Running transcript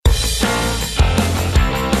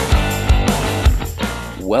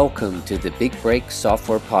Welcome to the Big Break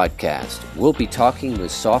Software Podcast. We'll be talking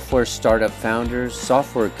with software startup founders,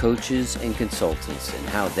 software coaches, and consultants and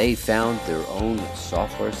how they found their own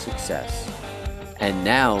software success. And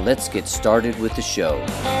now let's get started with the show.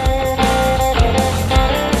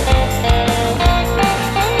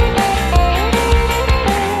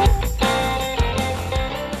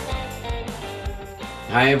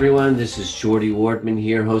 Hi, everyone. This is Geordie Wardman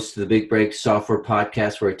here, host of the Big Break Software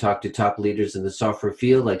Podcast, where I talk to top leaders in the software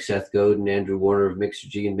field like Seth Godin, Andrew Warner of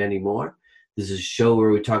Mixergy, and many more. This is a show where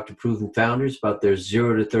we talk to proven founders about their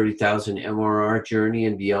 0 to 30,000 MRR journey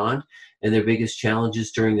and beyond, and their biggest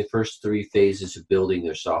challenges during the first 3 phases of building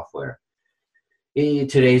their software.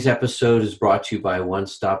 Today's episode is brought to you by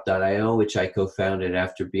OneStop.io, which I co-founded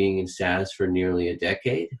after being in SaaS for nearly a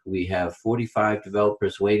decade. We have 45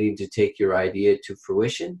 developers waiting to take your idea to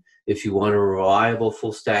fruition. If you want a reliable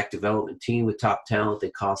full-stack development team with top talent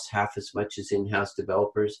that costs half as much as in-house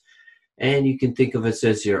developers, and you can think of us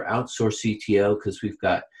as your outsourced CTO because we've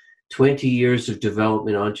got 20 years of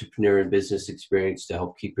development, entrepreneur, and business experience to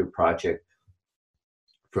help keep your project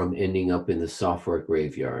from ending up in the software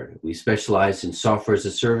graveyard. We specialize in software as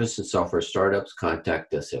a service and software startups.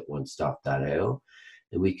 Contact us at onestop.io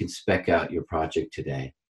and we can spec out your project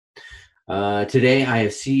today. Today I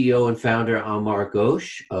have CEO and founder Amar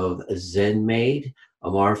Ghose of ZenMaid.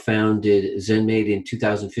 Amar founded ZenMaid in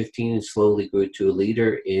 2015 and slowly grew to a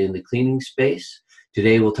leader in the cleaning space.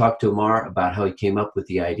 Today we'll talk to Amar about how he came up with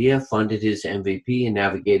the idea, funded his MVP, and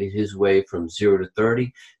navigated his way from 0 to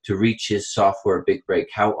 30 to reach his software big break.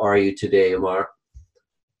 How are you today, Amar?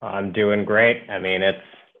 I'm doing great. I mean,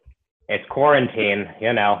 it's quarantine,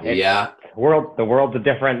 you know. Yeah. The world's a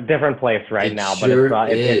different place right now, but sure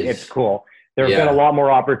it's cool. There have been a lot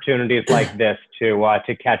more opportunities like this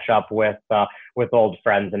to catch up with old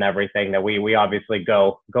friends and everything that we obviously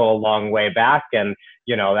go a long way back, and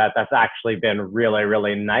you know that's actually been really,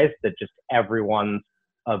 really nice that just everyone's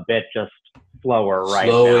a bit just slower right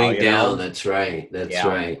now. Slowing down. That's right.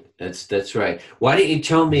 That's right. Why don't you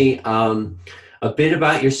tell me a bit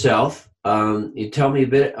about yourself? You tell me a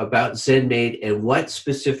bit about ZenMaid and what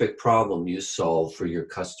specific problem you solve for your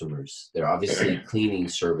customers. They're obviously cleaning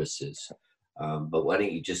services, but why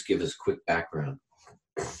don't you just give us a quick background?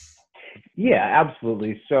 Yeah,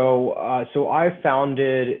 absolutely. So I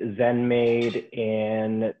founded ZenMaid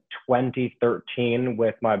in 2013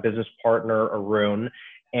 with my business partner, Arun.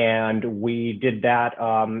 And we did that.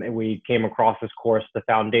 We came across this course, the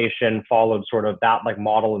foundation, followed sort of that like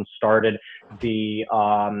model and started the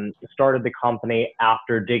company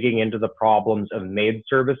after digging into the problems of maid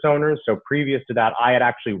service owners. So previous to that, I had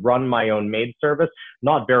actually run my own maid service,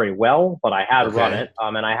 not very well, but I had run it,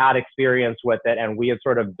 and I had experience with it. And we had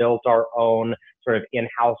sort of built our own sort of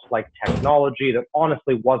in-house like technology that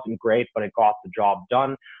honestly wasn't great, but it got the job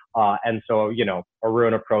done. And so, you know,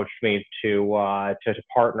 Arun approached me to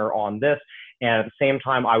partner on this. And at the same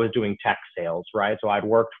time, I was doing tech sales, right? So I'd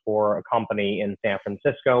worked for a company in San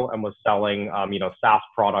Francisco and was selling, SaaS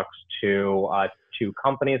products to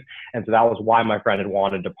companies. And so that was why my friend had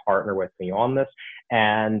wanted to partner with me on this.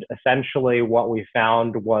 And essentially what we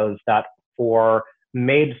found was that for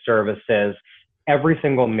maid services, every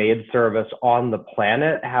single maid service on the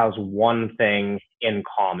planet has one thing in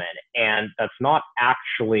common, and that's not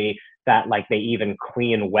actually that like they even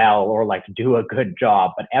clean well or like do a good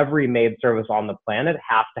job, but every maid service on the planet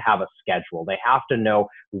has to have a schedule. They have to know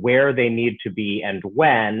where they need to be and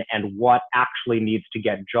when, and what actually needs to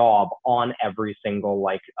get job on every single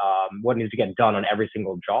what needs to get done on every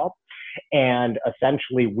single job. And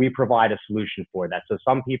essentially we provide a solution for that. So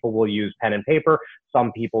some people will use pen and paper,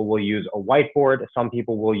 some people will use a whiteboard, some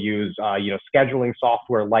people will use scheduling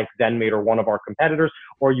software like ZenMaid or one of our competitors,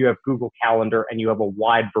 or you have Google Calendar, and you have a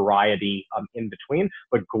wide variety in between.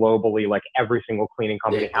 But globally, like every single cleaning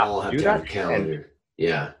company has to do that. Calendar.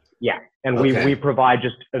 Yeah. And we provide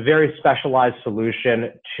just a very specialized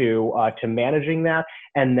solution to managing that.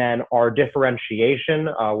 And then our differentiation,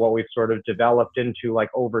 what we've sort of developed into like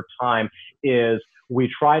over time, is we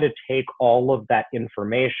try to take all of that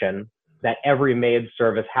information that every maid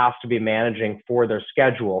service has to be managing for their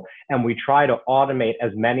schedule, and we try to automate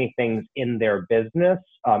as many things in their business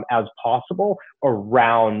as possible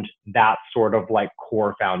around that sort of like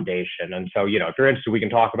core foundation. And so, you know, if you're interested, we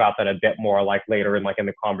can talk about that a bit more like later in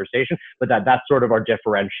the conversation, but that's sort of our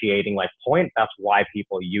differentiating like point. That's why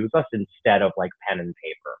people use us instead of like pen and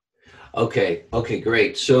paper. Okay,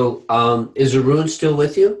 great. So is Arun still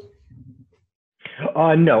with you?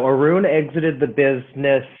 No, Arun exited the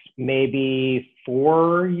business maybe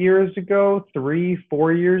 4 years ago,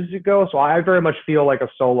 4 years ago. So I very much feel like a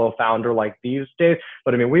solo founder like these days.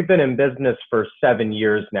 But I mean, we've been in business for 7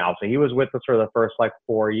 years now. So he was with us for the first like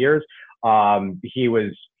 4 years. He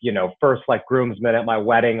was, first like groomsman at my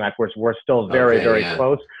wedding. Like we're still very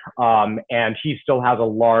close. And he still has a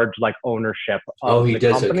large like ownership of he the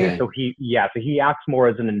does, company. okay. So he acts more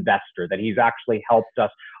as an investor, that he's actually helped us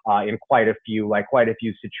in quite a few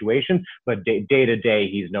situations, but day to day,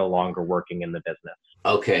 he's no longer working in the business.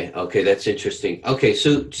 Okay, that's interesting. Okay,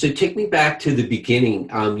 so take me back to the beginning.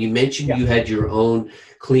 You mentioned you had your own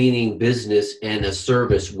cleaning business and a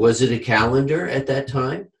service. Was it a calendar at that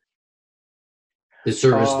time? The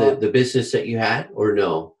service, the business that you had, or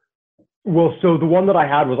no? Well, so the one that I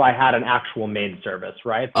had an actual maid service,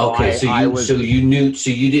 right? So Okay, so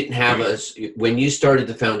you didn't have when you started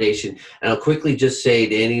the foundation. And I'll quickly just say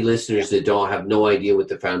to any listeners that don't have no idea what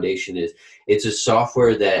the foundation is, it's a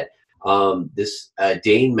software that this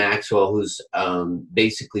Dane Maxwell, who's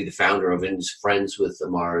basically the founder of it and is friends with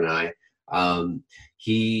Amar and I,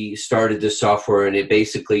 he started this software, and it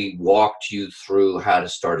basically walked you through how to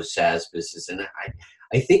start a SaaS business. And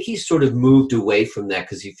I think he sort of moved away from that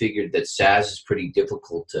because he figured that SaaS is pretty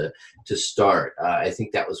difficult to start. I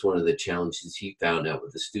think that was one of the challenges he found out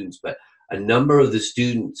with the students. But a number of the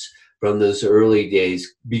students from those early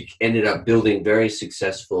days ended up building very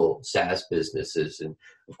successful SaaS businesses. And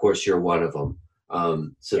of course, you're one of them.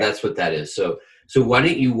 That's what that is. So why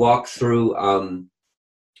don't you walk through,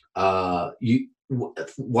 so you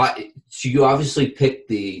obviously picked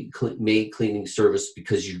the maid cleaning service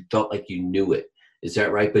because you felt like you knew it. Is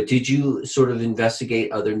that right? But did you sort of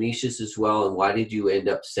investigate other niches as well? And why did you end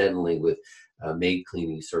up settling with maid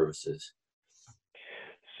cleaning services?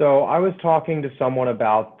 So I was talking to someone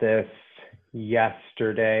about this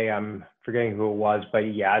yesterday. I'm forgetting who it was, but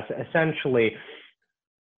yeah, essentially,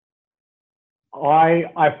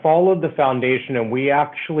 I followed the foundation, and we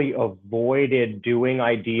actually avoided doing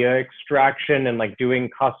idea extraction and like doing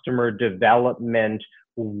customer development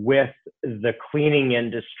with the cleaning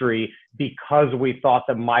industry because we thought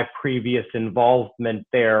that my previous involvement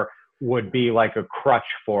there would be like a crutch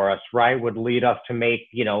for us, right? Would lead us to make,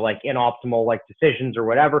 like inoptimal like decisions or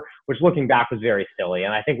whatever, which looking back was very silly.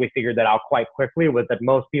 And I think we figured that out quite quickly, was that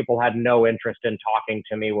most people had no interest in talking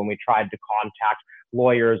to me when we tried to contact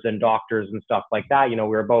lawyers and doctors and stuff like that. We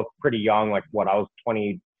were both pretty young, like I was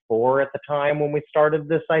 24 at the time when we started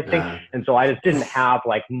this, I think. And so I just didn't have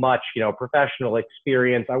like much, professional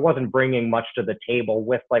experience. I wasn't bringing much to the table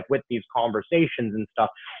with these conversations and stuff.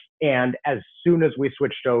 And as soon as we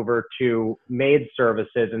switched over to maid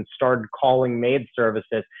services and started calling maid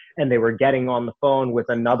services, and they were getting on the phone with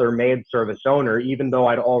another maid service owner, even though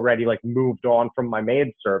I'd already like moved on from my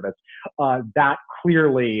maid service, that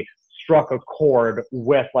clearly struck a chord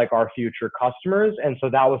with like our future customers. And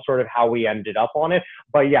so that was sort of how we ended up on it.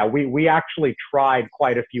 But yeah, we actually tried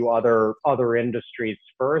quite a few other industries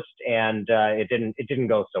first, and it didn't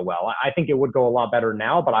go so well. I think it would go a lot better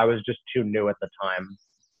now, but I was just too new at the time.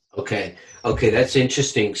 Okay, that's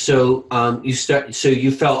interesting. So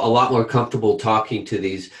you felt a lot more comfortable talking to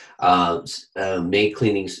these maid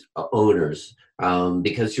cleaning owners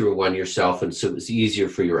because you were one yourself, and so it was easier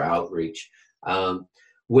for your outreach. But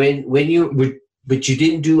you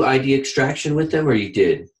didn't do ID extraction with them, or you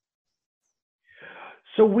did?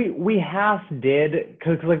 So we half did,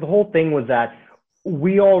 because like the whole thing was that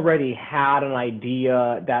we already had an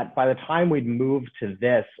idea that by the time we'd moved to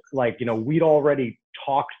this, like, we'd already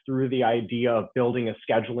talked through the idea of building a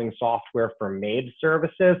scheduling software for maid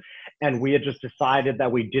services. And we had just decided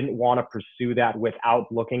that we didn't want to pursue that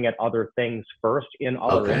without looking at other things first in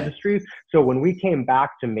other industries. So when we came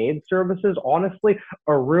back to maid services, honestly,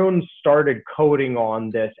 Arun started coding on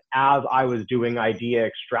this as I was doing idea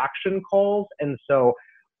extraction calls. And so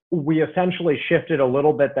we essentially shifted a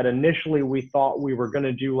little bit, that initially we thought we were going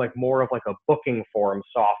to do like more of like a booking form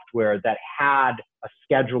software that had a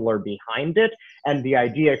scheduler behind it. And the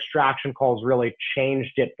idea extraction calls really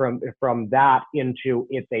changed it from that into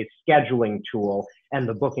it's a scheduling tool, and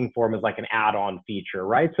the booking form is like an add-on feature,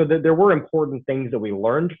 right? So there were important things that we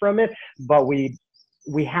learned from it, but we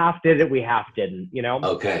half did it, we half didn't,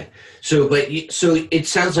 Okay. So it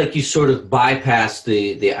sounds like you sort of bypassed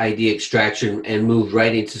the idea extraction and moved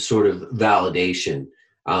right into sort of validation.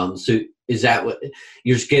 So is that what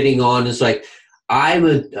you're getting on? Is like, I'm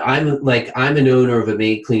an owner of a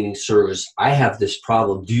maid cleaning service. I have this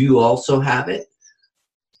problem. Do you also have it?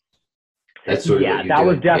 That's sort of what you're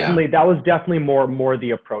doing. That was definitely more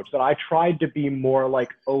the approach, that I tried to be more like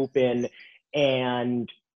open and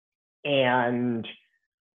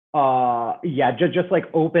Yeah, just like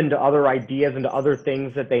open to other ideas and to other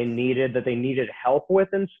things that they needed help with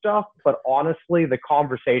and stuff. But honestly, the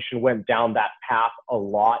conversation went down that path a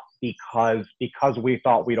lot because we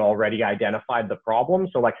thought we'd already identified the problem.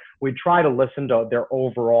 So like we try to listen to their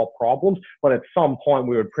overall problems, but at some point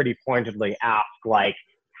we would pretty pointedly ask like,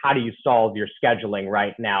 how do you solve your scheduling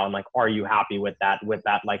right now? And like, are you happy with that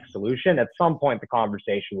like solution? At some point the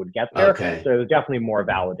conversation would get there. Okay. So it was definitely more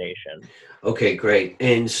validation. Okay, great.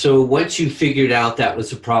 And so once you figured out that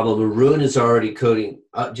was a problem, Arun is already coding.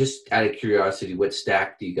 Just out of curiosity, what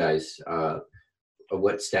stack do you guys, or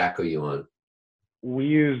what stack are you on? We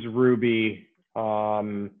use Ruby,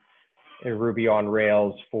 and Ruby on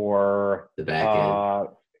Rails for The back end.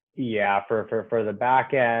 yeah, for the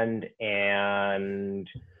back end, and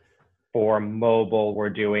for mobile we're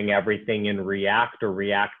doing everything in React or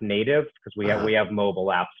React Native because we have mobile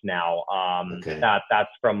apps now. Okay. That's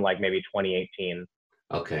from like maybe 2018.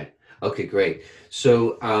 Okay. Okay, great.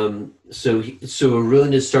 So, so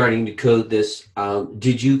Arun is starting to code this.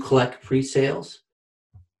 Did you collect pre-sales?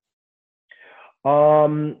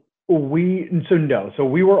 So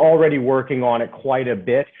we were already working on it quite a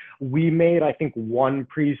bit. We made, I think, one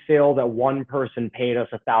pre-sale that one person paid us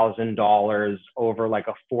 $1,000 over like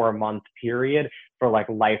a 4-month period for like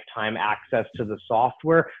lifetime access to the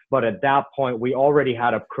software. But at that point, we already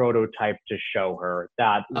had a prototype to show her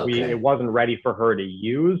that it wasn't ready for her to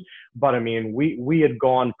use. But I mean, we had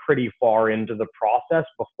gone pretty far into the process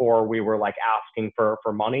before we were like asking for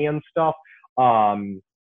money and stuff,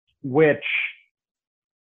 which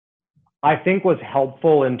I think was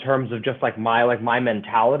helpful in terms of just like my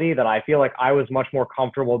mentality, that I feel like I was much more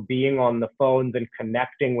comfortable being on the phones and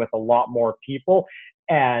connecting with a lot more people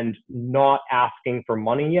and not asking for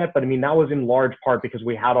money yet. But I mean, that was in large part because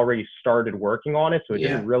we had already started working on it. So it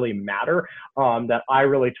didn't really matter, that I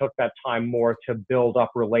really took that time more to build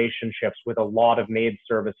up relationships with a lot of Maid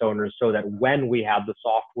service owners so that when we had the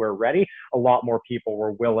software ready, a lot more people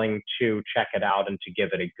were willing to check it out and to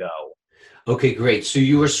give it a go. Okay, great. So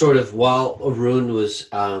you were sort of, while Arun was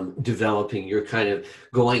developing, you're kind of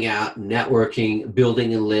going out, networking,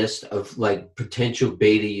 building a list of like potential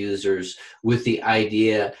beta users with the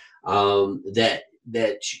idea that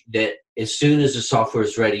as soon as the software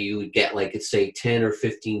is ready, you would get like, let's say 10 or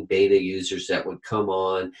 15 beta users that would come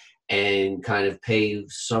on and kind of pay you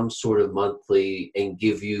some sort of monthly and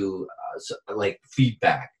give you like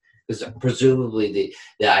feedback. Because presumably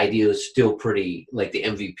the idea was still pretty, like the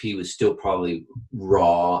MVP was still probably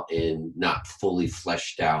raw and not fully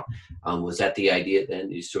fleshed out. Was that the idea then?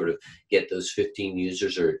 You sort of get those 15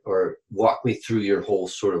 users, or walk me through your whole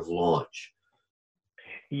sort of launch.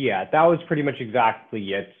 Yeah, that was pretty much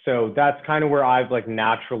exactly it. So that's kind of where I've like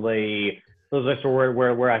naturally, those are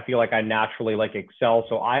where I feel like I naturally like excel.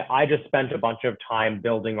 So I just spent a bunch of time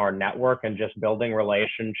building our network and just building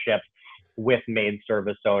relationships with Maid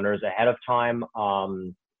service owners ahead of time.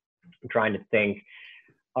 I'm trying to think,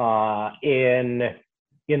 in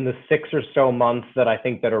the 6 or so months that I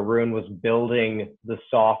think that Arun was building the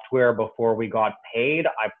software before we got paid,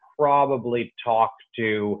 I probably talked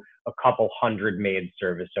to a couple hundred Maid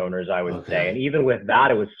service owners, I would say. And even with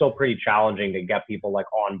that, it was still pretty challenging to get people like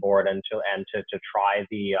on board and to try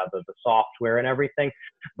the software and everything.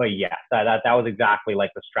 But yeah, that was exactly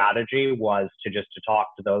like the strategy, was to talk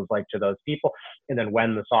to those people. And then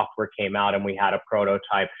when the software came out and we had a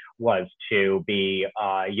prototype, was to be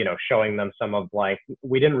showing them some of, like,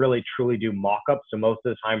 we didn't really truly do mock-ups. So most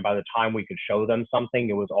of the time, by the time we could show them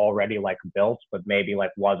something, it was already like built, but maybe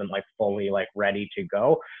like wasn't like fully like ready to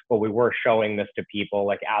go. But we were showing this to people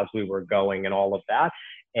like as we were going and all of that.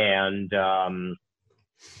 And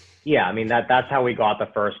yeah, I mean, that's how we got the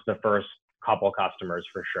first couple customers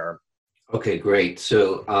for sure. Okay, great.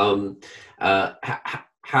 So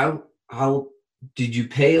how did you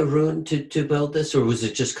pay Arun to build this, or was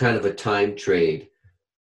it just kind of a time trade?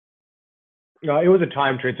 No, it was a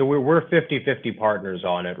time trade. So we're 50-50 partners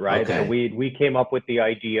on it, right? Okay. So we came up with the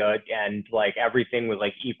idea, and like everything was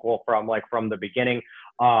like equal from the beginning.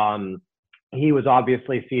 He was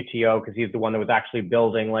obviously CTO because he's the one that was actually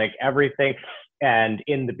building like everything. And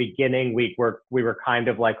in the beginning, we were kind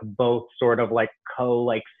of like both sort of like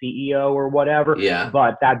like CEO or whatever. Yeah.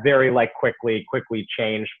 But that very like quickly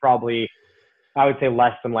changed. Probably, I would say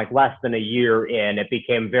less than a year in, it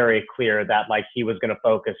became very clear that like he was going to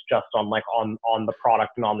focus just on like on the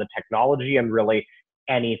product and on the technology, and really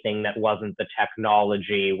anything that wasn't the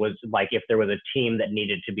technology was like, if there was a team that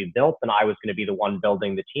needed to be built, then I was going to be the one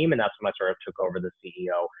building the team. And that's when I sort of took over the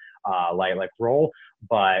CEO like role.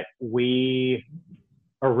 But we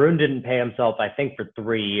Arun didn't pay himself, I think, for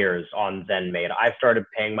 3 years on ZenMaid. I started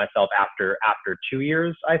paying myself after 2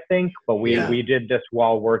 years, I think. But Yeah. we did this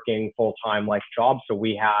while working full time like jobs, so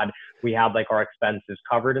we had like our expenses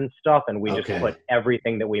covered and stuff, and we just Okay. put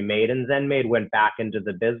everything that we made in ZenMaid went back into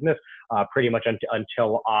the business, pretty much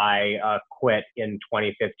until I quit in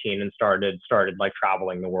 2015 and started like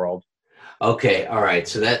traveling the world. Okay, all right.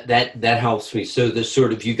 So that helps me. So the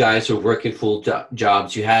sort of, you guys are working full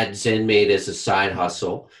jobs. You had ZenMaid as a side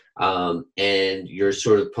hustle, and you're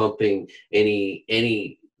sort of pumping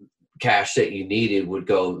any cash that you needed would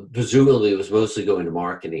go. Presumably, it was mostly going to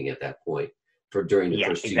marketing at that point for during the Yeah,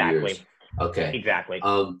 first 2 years. exactly. Okay. Exactly.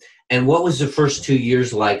 And what was the first 2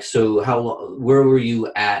 years like? So where were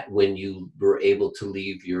you at when you were able to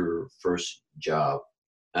leave your first job?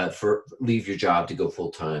 Leave your job to go full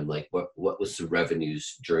time? Like what was the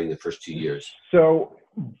revenues during the first 2 years? So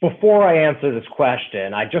before I answer this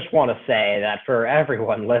question, I just want to say that for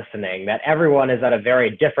everyone listening, that everyone is at a very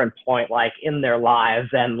different point, like in their lives,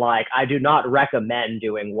 and like I do not recommend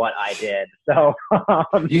doing what I did. So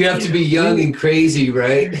You have to be young and crazy,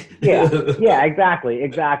 right? yeah,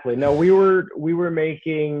 exactly. No, we were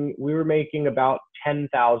making about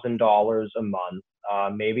 $10,000 a month,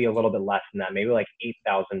 maybe a little bit less than that, maybe like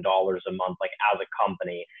 $8,000 a month, like as a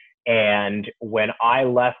company. And when I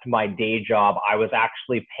left my day job, I was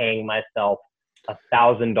actually paying myself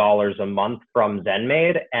 $1,000 a month from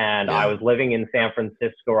ZenMaid, and I Yeah. was living in San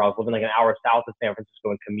Francisco, or I was living like an hour south of San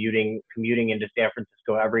Francisco and commuting into San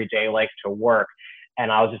Francisco every day, like to work.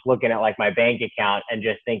 And I was just looking at like my bank account and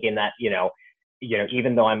just thinking that,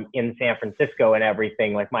 even though I'm in San Francisco and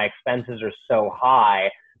everything, like my expenses are so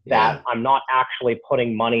high that Yeah. I'm not actually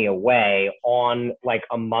putting money away on like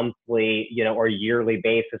a monthly, or yearly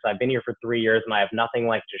basis. I've been here for 3 years and I have nothing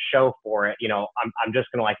like to show for it. I'm just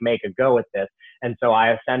gonna like make a go at this. And so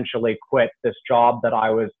I essentially quit this job that I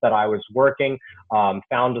was working,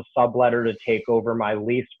 found a subletter to take over my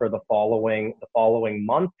lease for the following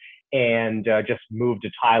month, and just moved to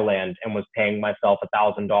Thailand and was paying myself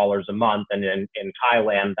 $1,000 a month. And in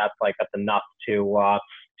Thailand, that's enough to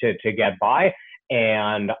get by.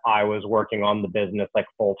 And I was working on the business like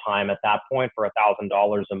full time at that point for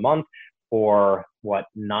 $1,000 a month for what,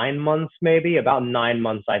 9 months, maybe about 9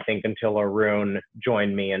 months, I think, until Arun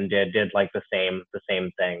joined me and did like the same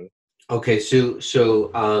thing. Okay, so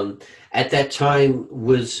at that time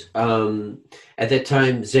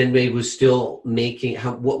ZenMaid was still making,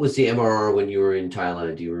 what was the MRR when you were in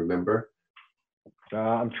Thailand? Do you remember?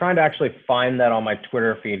 I'm trying to actually find that on my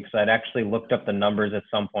Twitter feed because I'd actually looked up the numbers at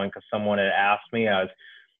some point because someone had asked me. I was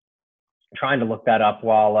trying to look that up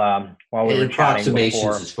while we And were chatting approximations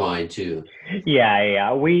before. is fine too. Yeah.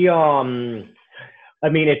 I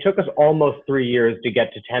mean, it took us almost 3 years to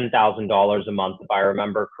get to $10,000 a month, if I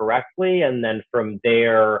remember correctly. And then from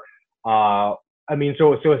there, so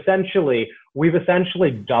essentially, we've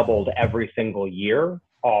essentially doubled every single year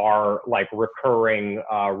our like recurring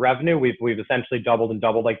revenue. We've essentially doubled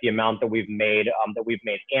like the amount that we've made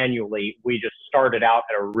annually. We just started out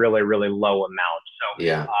at a really, really low amount. So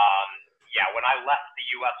Yeah. yeah, when I left the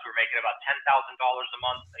U.S., we were making about $10,000 a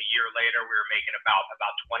month. A year later, we were making about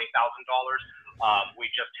 $20,000. We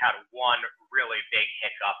just had one really big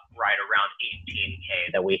hiccup right around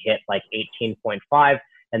 18K that we hit like 18.5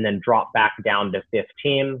 and then dropped back down to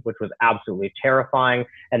 15, which was absolutely terrifying.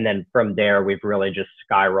 And then from there, we've really just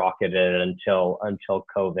skyrocketed until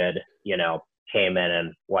COVID, came in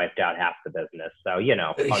and wiped out half the business. So,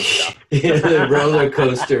 fun stuff. Roller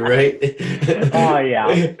coaster, right? Oh, yeah.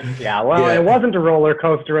 Yeah. Well, Yeah. it wasn't a roller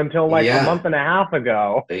coaster until like Yeah. a month and a half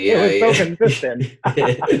ago. Yeah, It was so consistent.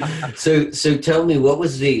 So tell me, what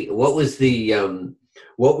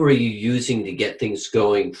were you using to get things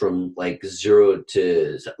going from like zero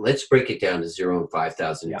to, let's break it down to 0 and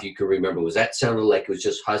 5,000. Yeah. If you can remember, was that sounded like it was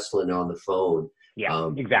just hustling on the phone?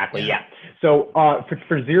 Yeah, exactly. Yeah. So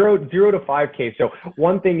for zero to 5K. So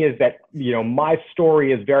one thing is that, my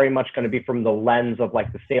story is very much going to be from the lens of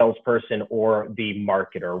like the salesperson or the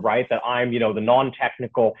marketer, right? That I'm, the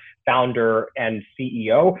non-technical founder and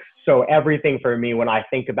CEO. So everything for me, when I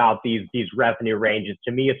think about these revenue ranges,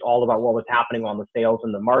 to me, it's all about what was happening on the sales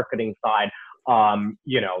and the marketing side.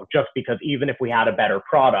 Just because even if we had a better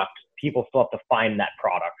product, people still have to find that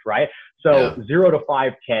product, right? So 0 to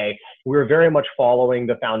 5K, we were very much following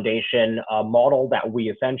the foundation model that we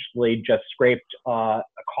essentially just scraped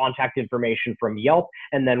contact information from Yelp,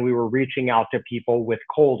 and then we were reaching out to people with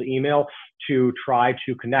cold email to try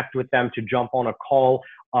to connect with them, to jump on a call.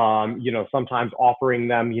 Sometimes offering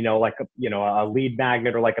them, like a lead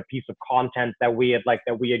magnet or like a piece of content that we had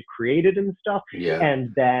created and stuff. Yeah.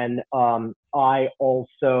 And then I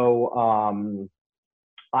also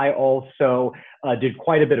I also did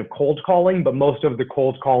quite a bit of cold calling, but most of the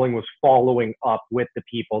cold calling was following up with the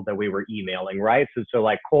people that we were emailing, right? So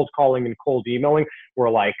like cold calling and cold emailing were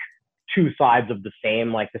like two sides of the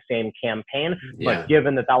same, like the same campaign. Yeah. But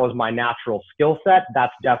given that that was my natural skill set,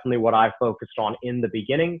 that's definitely what I focused on in the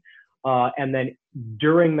beginning. And then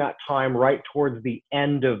during that time, right towards the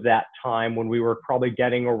end of that time, when we were probably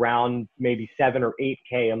getting around maybe 7 or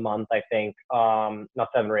 8K a month, I think, not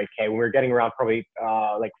 7 or 8K, when we were getting around probably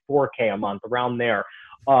like 4K a month, around there,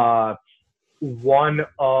 one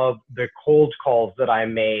of the cold calls that I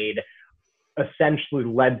made essentially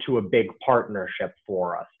led to a big partnership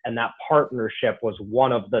for us. And that partnership was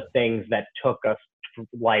one of the things that took us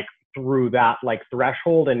like through that like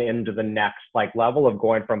threshold and into the next like level of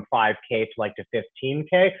going from 5K to like to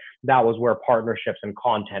 15K. That was where partnerships and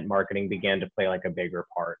content marketing began to play like a bigger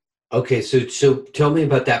part. Okay, so tell me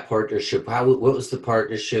about that partnership. What was the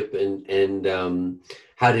partnership, and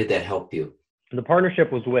how did that help you? The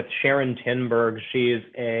partnership was with Sharon Tinberg. She's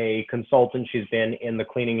a consultant. She's been in the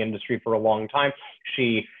cleaning industry for a long time.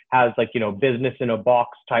 She has like, business in a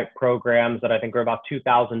box type programs that I think are about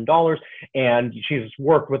 $2,000. And she's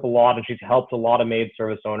worked with a lot, and she's helped a lot of maid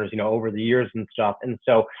service owners, over the years and stuff. And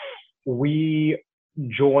so we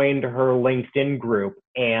joined her LinkedIn group,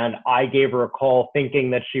 and I gave her a call thinking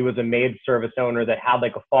that she was a maid service owner that had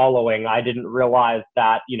like a following. I didn't realize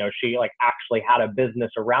that, she like actually had a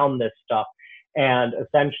business around this stuff. And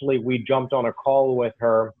essentially we jumped on a call with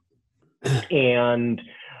her, and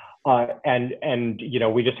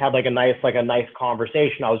we just had like a nice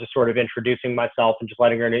conversation. I was just sort of introducing myself and just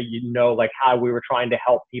letting her know like how we were trying to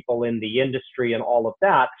help people in the industry and all of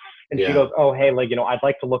that. And she goes, oh, hey, like, I'd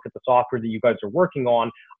like to look at the software that you guys are working on.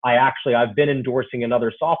 I've been endorsing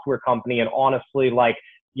another software company, and honestly, like,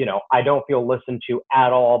 I don't feel listened to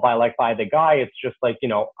at all by the guy. It's just like,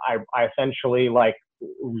 I essentially like,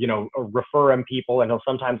 refer him people, and he'll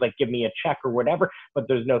sometimes like give me a check or whatever, but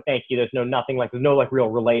there's no thank you. There's no nothing, like there's no like real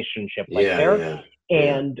relationship there.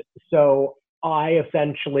 And so I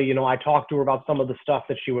essentially, I talked to her about some of the stuff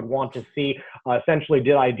that she would want to see, essentially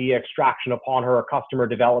did idea extraction upon her, or customer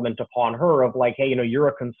development upon her of like, hey, you're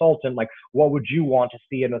a consultant, like what would you want to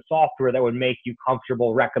see in a software that would make you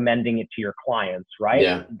comfortable recommending it to your clients, right?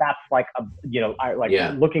 Yeah. That's like,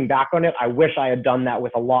 looking back on it, I wish I had done that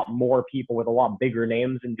with a lot more people with a lot bigger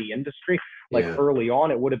names in the industry. Like early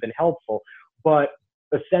on, it would have been helpful. But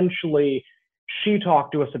essentially, she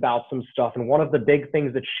talked to us about some stuff, and one of the big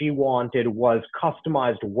things that she wanted was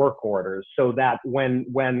customized work orders, so that when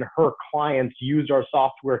her clients used our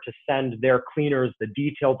software to send their cleaners the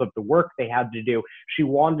details of the work they had to do, she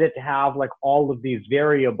wanted it to have like all of these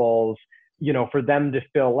variables, for them to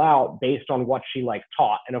fill out based on what she like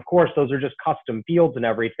taught. And of course, those are just custom fields and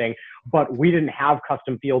everything, but we didn't have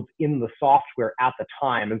custom fields in the software at the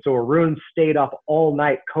time. And so Arun stayed up all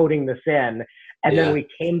night coding this in. And then we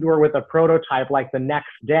came to her with a prototype like the next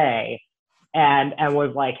day, and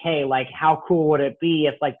was like, hey, like how cool would it be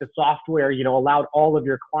if like the software, allowed all of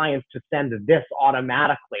your clients to send this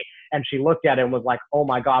automatically? And she looked at it and was like, oh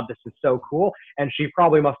my God, this is so cool. And she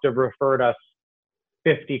probably must have referred us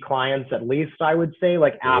 50 clients at least, I would say,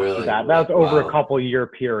 like after that. That was over a couple year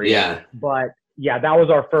period. Yeah. But yeah, that was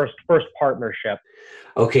our first partnership.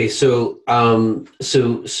 Okay, so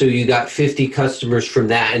you got 50 customers from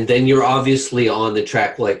that, and then you're obviously on the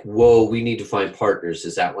track like, whoa, we need to find partners.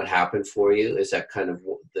 Is that what happened for you? Is that kind of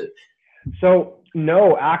the... So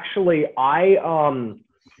no, actually, I don't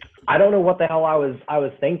know what the hell I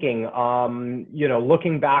was thinking.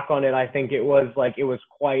 Looking back on it, I think it was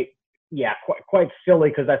quite silly,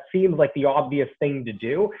 because that seems like the obvious thing to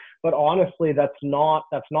do, but honestly that's not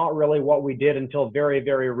really what we did until very,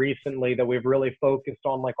 very recently, that we've really focused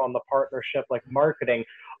on like on the partnership like marketing.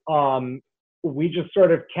 We just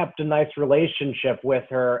sort of kept a nice relationship with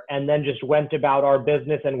her, and then just went about our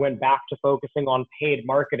business and went back to focusing on paid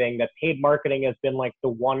marketing. That paid marketing has been like the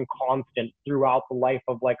one constant throughout the life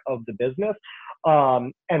of the business.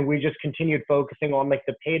 And we just continued focusing on like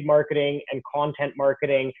the paid marketing and content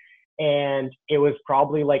marketing. And it was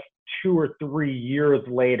probably like 2 or 3 years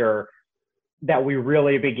later that we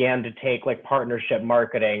really began to take like partnership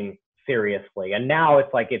marketing seriously. And now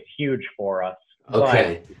it's huge for us.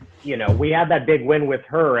 Okay. But, we had that big win with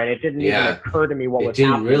her, and it didn't even occur to me what was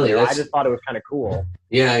happening. Really, I just thought it was kind of cool.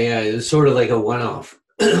 Yeah. It was sort of like a one-off,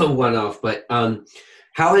 But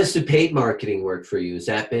how has the paid marketing worked for you? Has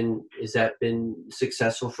that been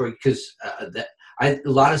successful for you? Because a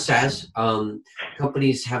lot of SaaS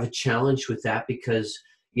companies have a challenge with that, because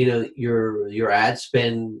your ad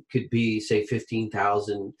spend could be say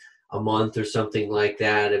 $15,000 a month or something like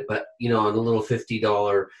that, but on a little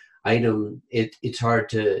 $50 item, it's hard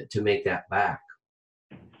to make that back.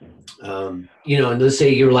 You know, and let's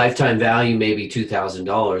say your lifetime value may be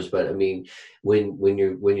 $2,000, but I mean, when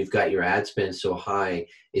you've got your ad spend so high,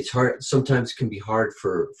 it's hard. Sometimes it can be hard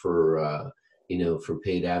for you know, for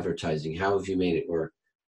paid advertising. How have you made it work?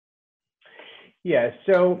 Yeah,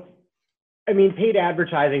 so I mean, paid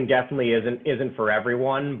advertising definitely isn't for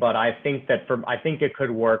everyone, but I think it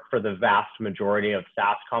could work for the vast majority of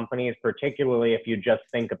SaaS companies, particularly if you just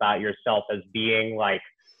think about yourself as being like,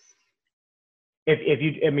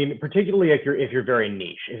 particularly if you're very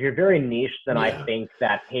niche. If you're very niche, then Yeah. I think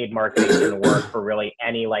that paid marketing can work for really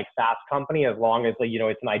any like SaaS company, as long as, you know,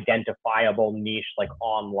 it's an identifiable niche, like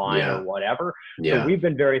online or whatever. So we've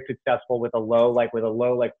been very successful with a low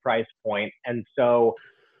price point. And so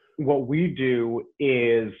what we do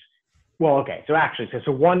is, well, okay. So actually,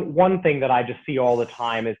 so one thing that I just see all the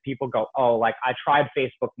time is people go, oh, like I tried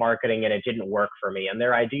Facebook marketing and it didn't work for me. And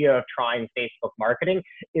their idea of trying Facebook marketing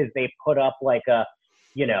is they put up like a,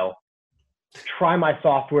 you know, try my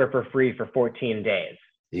software for free for 14 days.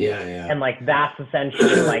 Yeah. And like, that's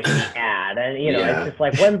essentially like the ad. And, you know, it's just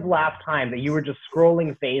like, when's the last time that you were just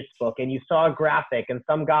scrolling Facebook and you saw a graphic and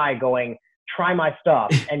some guy going, try my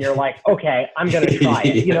stuff, and you're like, okay, I'm going to try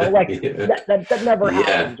it. You know, like that never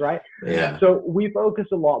happens, right? Yeah. So we focus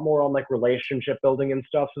a lot more on like relationship building and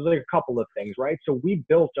stuff. So there's like a couple of things, right? So we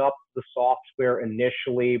built up the software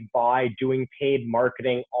initially by doing paid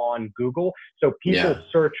marketing on Google. So people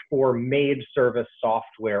search for Maid service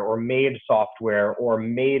software or Maid software or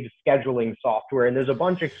Maid scheduling software. And there's a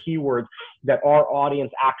bunch of keywords that our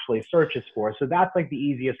audience actually searches for. So that's like the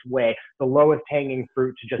easiest way, the lowest hanging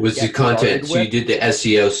fruit to just get the content. So you did the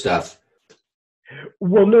SEO stuff.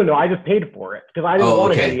 Well, no, I just paid for it because I didn't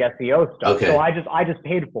want to do the SEO stuff. Okay. So I just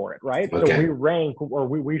paid for it, right? So we rank, or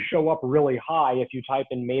we show up really high if you type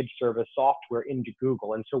in Maid service software into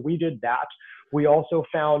Google. And so we did that. We also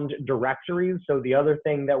found directories. So the other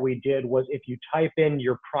thing that we did was, if you type in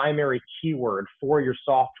your primary keyword for your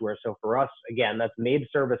software, so for us, again, that's Maid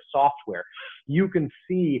service software, you can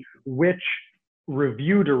see which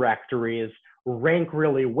review directories rank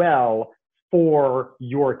really well for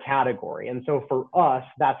your category. And so for us,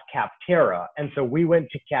 that's Capterra. And so we went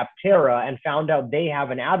to Capterra and found out they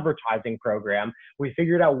have an advertising program. We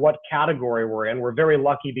figured out what category we're in. We're very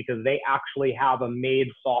lucky because they actually have a Maid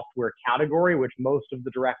software category, which most of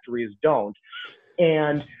the directories don't.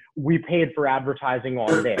 And we paid for advertising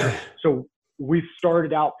on there. So we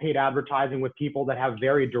started out paid advertising with people that have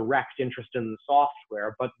very direct interest in the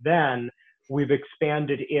software, but then we've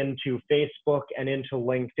expanded into Facebook and into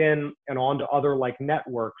LinkedIn and onto other like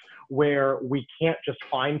networks where we can't just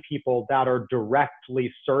find people that are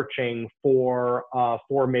directly searching for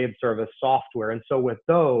Maid service software. And so with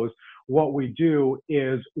those, what we do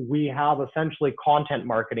is we have essentially content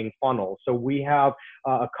marketing funnels. So we have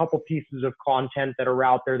a couple pieces of content that are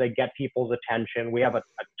out there that get people's attention. We have a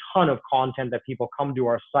ton of content that people come to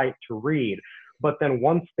our site to read. But then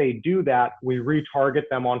once they do that, we retarget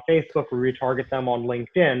them on Facebook, we retarget them on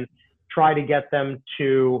LinkedIn, try to get them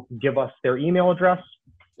to give us their email address.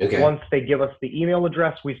 Okay. Once they give us the email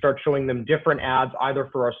address, we start showing them different ads, either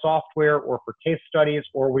for our software or for case studies,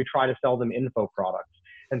 or we try to sell them info products.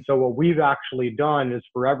 And so what we've actually done is,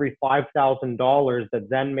 for every $5,000 that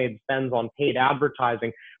ZenMaid spends on paid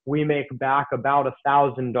advertising, we make back about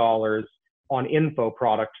 $1,000 on info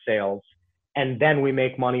product sales. And then we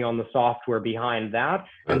make money on the software behind that.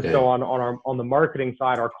 And so on the marketing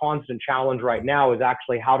side, our constant challenge right now is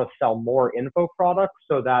actually how to sell more info products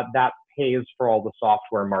so that pays for all the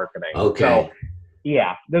software marketing. Okay. So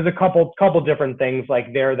yeah, there's a couple different things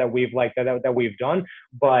like there that we've that we've done.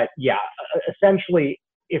 But yeah, essentially,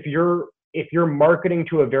 if you're marketing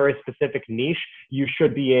to a very specific niche, you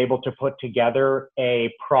should be able to put together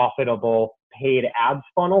a profitable paid ads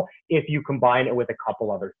funnel if you combine it with a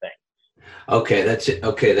couple other things. Okay, that's it.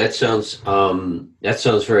 Okay, that sounds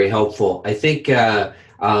very helpful. I think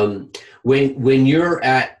when you're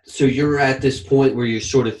at this point where you're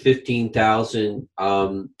sort of 15,000,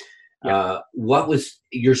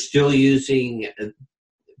 you're still using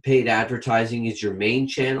paid advertising as your main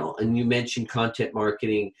channel, and you mentioned content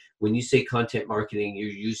marketing. When you say content marketing, you're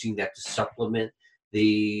using that to supplement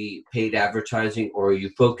the paid advertising, or are you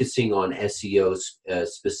focusing on SEO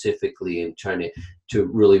specifically and trying to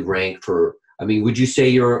really rank for? I mean, would you say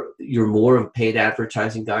you're more of a paid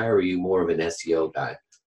advertising guy, or are you more of an SEO guy?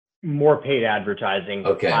 More paid advertising.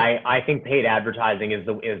 Okay. I think paid advertising is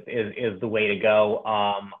the way to go.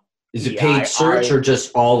 Is it paid search or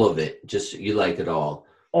just all of it? Just you like it all?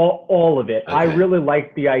 All of it. Okay. I really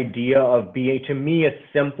like the idea of being, to me, it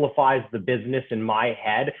simplifies the business in my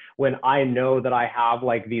head when I know that I have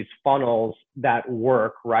like these funnels that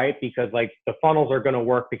work, right? Because like the funnels are going to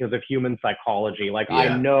work because of human psychology. Like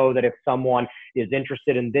I know that if someone is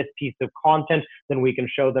interested in this piece of content, then we can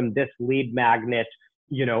show them this lead magnet,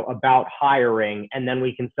 you know, about hiring, and then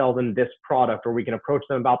we can sell them this product, or we can approach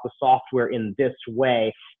them about the software in this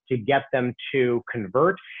way to get them to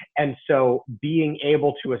convert. And so being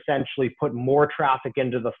able to essentially put more traffic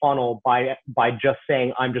into the funnel by just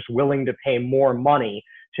saying, I'm just willing to pay more money,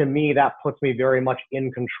 to me, that puts me very much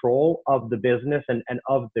in control of the business and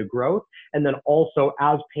of the growth. And then also,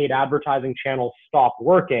 as paid advertising channels stop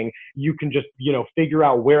working, you can just, you know, figure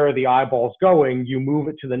out where are the eyeballs going, you move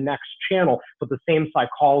it to the next channel, but the same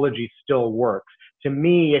psychology still works. To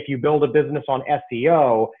me, if you build a business on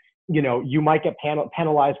SEO, you know, you might get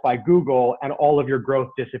penalized by Google and all of your growth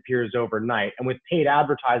disappears overnight. And with paid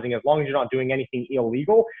advertising, as long as you're not doing anything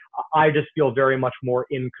illegal, I just feel very much more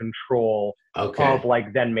in control of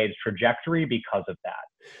like ZenMaid's trajectory because of that.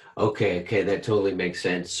 Okay, that totally makes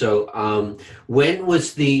sense. So how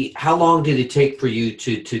long did it take for you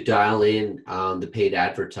to dial in the paid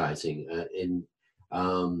advertising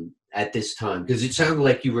at this time? Because it sounded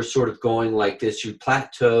like you were sort of going like this, you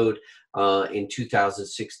plateaued in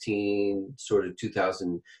 2016, sort of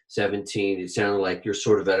 2017. It sounded like you're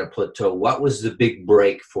sort of at a plateau. What was the big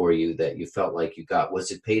break for you that you felt like you got?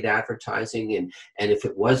 Was it paid advertising? And if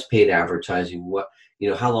it was paid advertising, what, you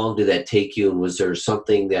know, how long did that take you? And was there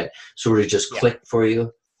something that sort of just clicked for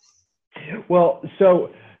you? Well,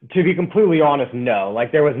 so to be completely honest, no.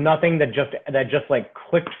 Like there was nothing that just like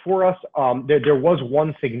clicked for us. There was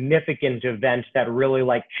one significant event that really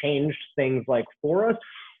like changed things like for us.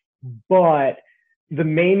 But the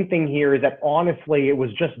main thing here is that honestly, it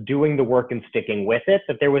was just doing the work and sticking with it,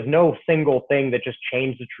 that there was no single thing that just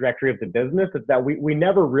changed the trajectory of the business. It's that we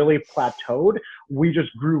never really plateaued. We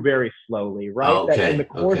just grew very slowly, right? That in the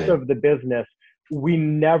course of the business, we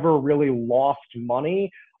never really lost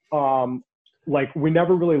money. Like we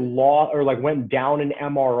never really lost or like went down in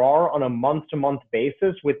MRR on a month-to-month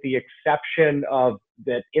basis, with the exception of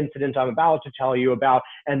that incident I'm about to tell you about,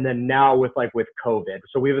 and then now with COVID.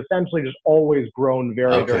 So we've essentially just always grown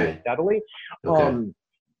very, very steadily. And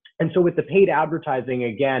so with the paid advertising,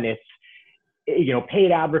 again, it's, you know,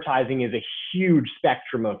 paid advertising is a huge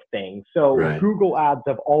spectrum of things. So Google ads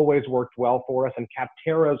have always worked well for us, and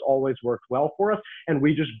Capterra has always worked well for us. And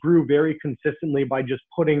we just grew very consistently by just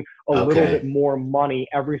putting a little bit more money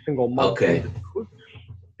every single month.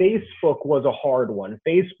 Facebook was a hard one.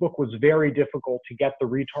 Facebook was very difficult to get the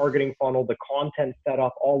retargeting funnel, the content set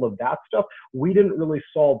up, all of that stuff. We didn't really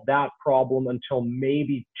solve that problem until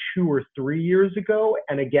maybe 2 or 3 years ago.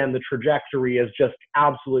 And again, the trajectory has just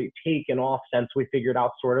absolutely taken off since we figured out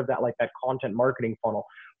sort of that content marketing funnel.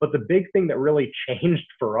 But the big thing that really changed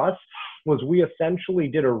for us was we essentially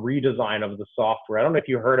did a redesign of the software. I don't know if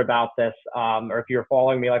you heard about this or if you're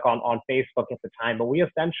following me like on Facebook at the time, but we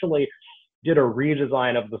essentially did a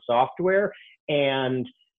redesign of the software and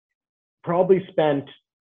probably spent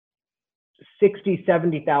 $60,000,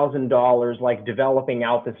 $70,000 like developing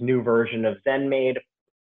out this new version of ZenMaid.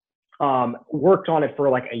 Worked on it for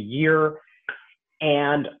like a year,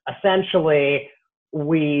 and essentially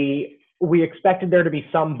we expected there to be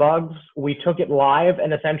some bugs. We took it live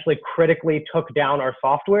and essentially critically took down our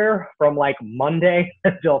software from like Monday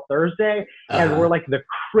until Thursday. And we're like the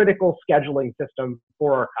critical scheduling system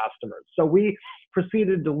for our customers. So we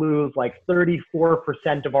proceeded to lose like 34%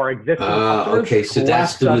 of our existing customers. So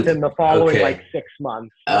that's us in the following like 6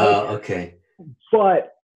 months. Right?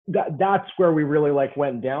 But that's where we really like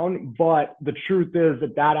went down. But the truth is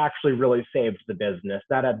that actually really saved the business.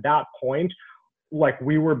 That at that point, like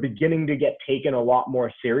we were beginning to get taken a lot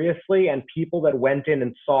more seriously, and people that went in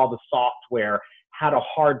and saw the software had a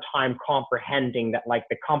hard time comprehending that like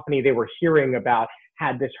the company they were hearing about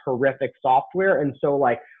had this horrific software. And so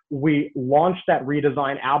like we launched that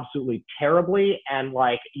redesign absolutely terribly, and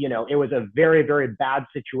like, you know, it was a very, very bad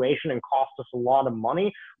situation and cost us a lot of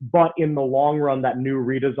money. But in the long run, that new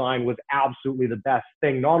redesign was absolutely the best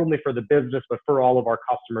thing, not only for the business, but for all of our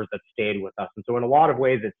customers that stayed with us. And so in a lot of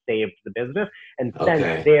ways, it saved the business. And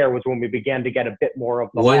since there was when we began to get a bit more of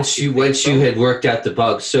the once you had worked out the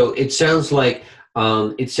bugs. So it sounds like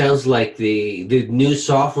the new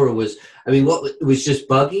software was, I mean, it was just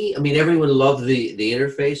buggy? I mean, everyone loved the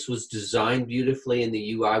interface was designed beautifully and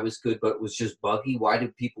the UI was good, but it was just buggy. Why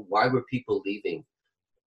were people leaving?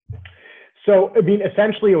 So, I mean,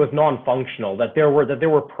 essentially it was non-functional, that there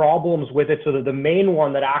were problems with it. So that the main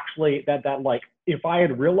one that actually, that like if I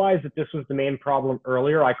had realized that this was the main problem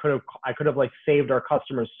earlier, I could have like saved our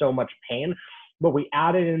customers so much pain. But we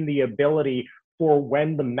added in the ability for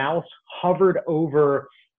when the mouse hovered over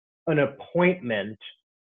an appointment,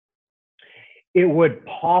 it would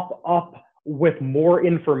pop up with more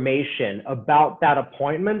information about that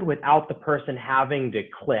appointment without the person having to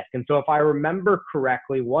click. And so if I remember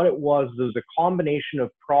correctly, what it was a combination of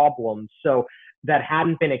problems so that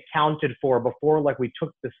hadn't been accounted for before, like we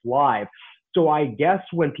took this live. So I guess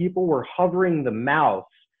when people were hovering the mouse,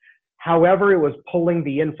 however it was pulling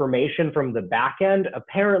the information from the back end,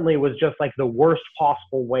 apparently was just like the worst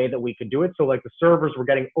possible way that we could do it. So like the servers were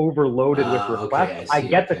getting overloaded with requests. Okay, I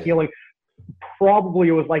get the feeling probably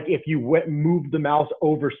it was like if you moved the mouse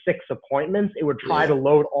over 6 appointments, it would try to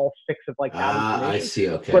load all 6 of like that information. I see,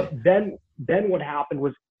 okay. But then what happened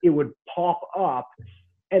was it would pop up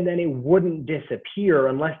and then it wouldn't disappear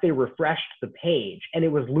unless they refreshed the page, and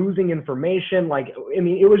it was losing information. Like, I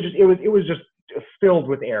mean, it was just filled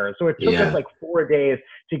with errors. So it took us like 4 days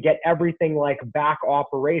to get everything like back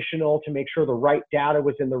operational, to make sure the right data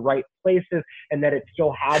was in the right places and that it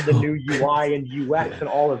still had the new UI and UX and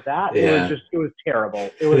all of that. It was terrible.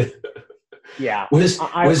 It was,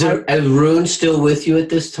 Was Arun still with you at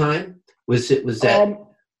this time? Was that?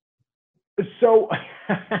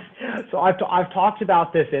 So I've talked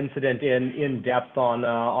about this incident in depth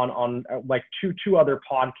on like two other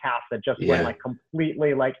podcasts that just went like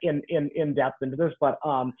completely like in depth into this, but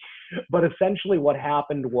essentially what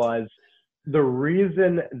happened was the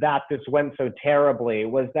reason that this went so terribly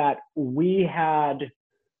was that we had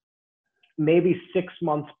maybe 6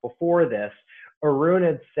 months before this, Arun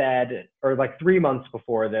had said, or like 3 months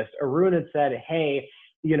before this, Arun had said, hey,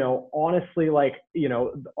 you know, honestly, like, you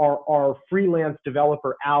know, our freelance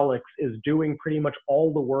developer, Alex, is doing pretty much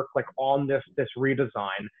all the work like on this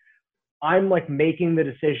redesign. I'm like making the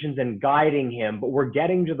decisions and guiding him, but we're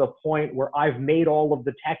getting to the point where I've made all of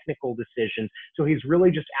the technical decisions. So he's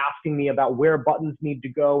really just asking me about where buttons need to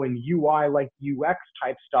go and UI, like UX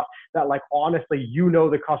type stuff that, like, honestly, you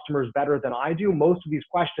know the customers better than I do. Most of these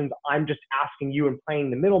questions, I'm just asking you and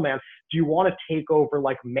playing the middleman. Do you want to take over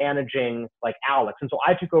like managing like Alex? And so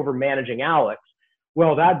I took over managing Alex.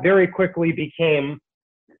 Well, that very quickly became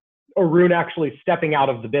Arun actually stepping out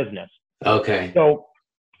of the business. Okay. So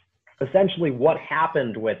essentially what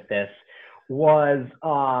happened with this was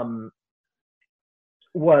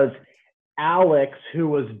Alex, who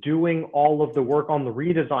was doing all of the work on the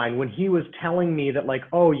redesign, when he was telling me that, like,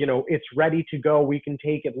 oh, you know, it's ready to go, we can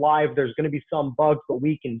take it live, there's going to be some bugs, but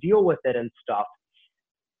we can deal with it and stuff.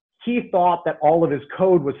 He thought that all of his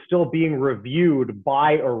code was still being reviewed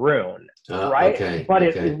by Arun, right? Okay, but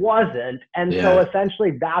it wasn't. And so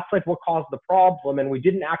essentially that's like what caused the problem. And we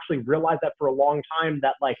didn't actually realize that for a long time,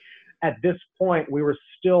 that like at this point we were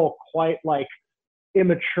still quite like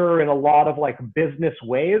immature in a lot of like business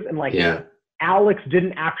ways. And like Alex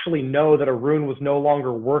didn't actually know that Arun was no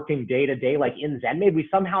longer working day to day, like in ZenMaid. We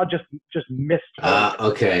somehow just missed you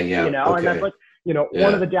know, and that's like, you know,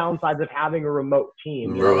 one of the downsides of having a remote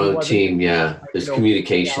team. There's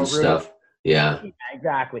communication stuff. Yeah,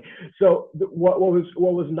 exactly. So what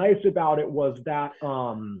was nice about it was that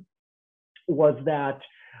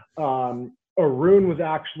Arun was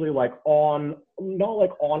actually like not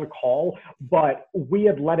like on call, but we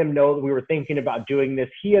had let him know that we were thinking about doing this.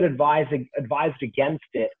 He had advised against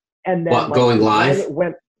it, and then going live.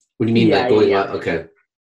 What do you mean by going live? Okay.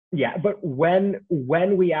 Yeah, but when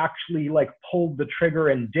we actually like pulled the trigger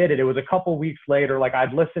and did it, it was a couple weeks later. Like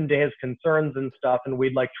I'd listened to his concerns and stuff, and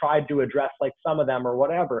we'd like tried to address like some of them or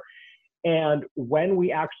whatever. And when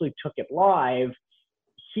we actually took it live,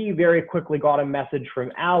 he very quickly got a message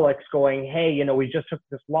from Alex going, hey, you know, we just took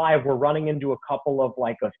this live. We're running into a couple of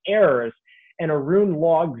like of errors. And Arun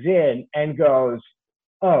logs in and goes,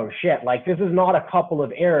 oh shit, like this is not a couple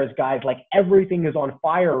of errors, guys. Like everything is on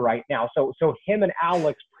fire right now. So him and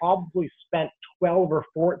Alex probably spent 12 or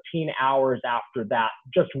 14 hours after that,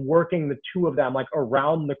 just working the two of them like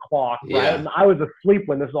around the clock, right? And I was asleep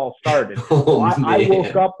when this all started. I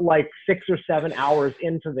woke up like 6 or 7 hours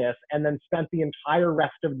into this and then spent the entire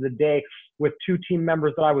rest of the day with two team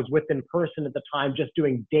members that I was with in person at the time, just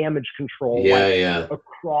doing damage control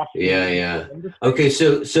across the industry. Okay,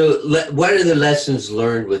 so what are the lessons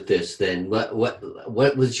learned with this then?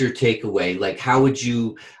 What was your takeaway? Like, how would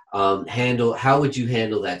you handle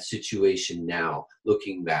that situation now,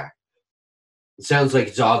 looking back? It sounds like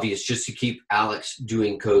it's obvious, just to keep Alex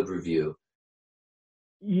doing code review.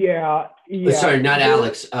 Yeah, yeah. Sorry, not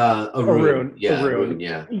Alex. Arun. Arun, Yeah, Arun. Arun.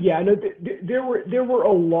 Yeah. Yeah, no, there were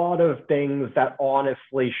a lot of things that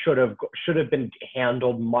honestly should have been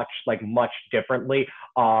handled much differently.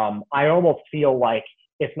 I almost feel like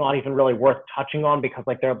it's not even really worth touching on because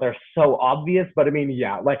like they're so obvious. But I mean,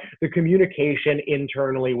 yeah, like the communication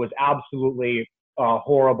internally was absolutely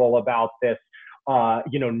horrible about this.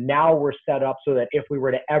 Now we're set up so that if we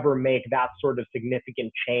were to ever make that sort of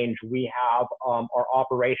significant change, we have our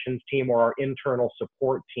operations team or our internal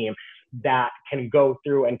support team that can go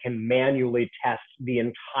through and can manually test the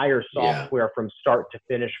entire Yeah. software from start to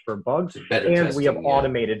finish for bugs. It's better And we have testing. Yeah.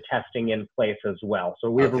 automated testing in place as well.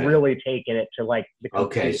 So we've Okay. really taken it to like the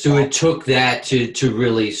Okay. complete So it took opposite. that to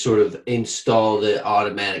really sort of install the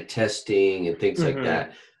automatic testing and things like Mhm.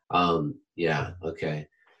 that. Yeah. Okay.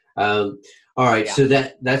 Um, all right. Yeah. So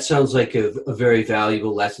that sounds like a very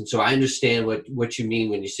valuable lesson. So I understand what you mean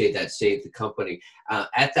when you say that saved the company.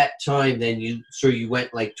 At that time, then you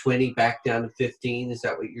went like 20 back down to 15. Is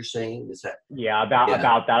that what you're saying? Is that? Yeah,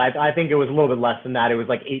 about that. I think it was a little bit less than that. It was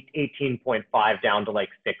like 18.5 down to like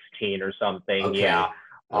 16 or something. Yeah.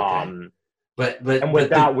 Okay. Okay. Um, But and but with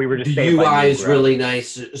but that, we were just the saved by UI new is growth. really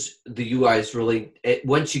nice. The UI is really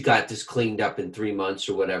once you got this cleaned up in 3 months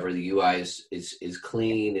or whatever, the UI is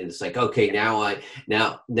clean and it's like okay Yeah.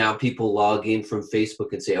 now people log in from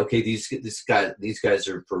Facebook and say okay these guys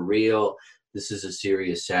are for real. This is a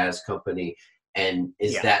serious SaaS company, and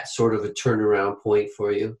is Yeah. that sort of a turnaround point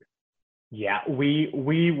for you? Yeah,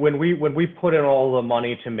 when we put in all the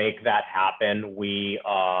money to make that happen, we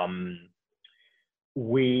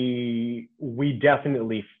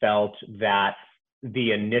definitely felt that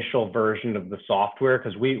the initial version of the software,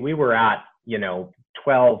 because we were at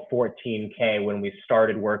 12 14K when we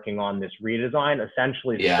started working on this redesign,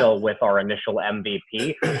 essentially Yeah. still with our initial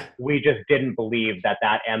MVP. We just didn't believe that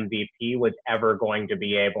MVP was ever going to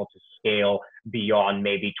be able to scale beyond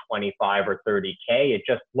maybe 25 or 30K. It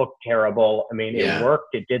just looked terrible. I mean, it Yeah.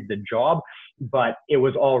 worked, it did the job, but it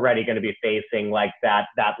was already going to be facing like that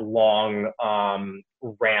long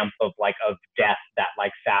ramp of death that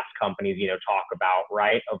like SaaS companies talk about,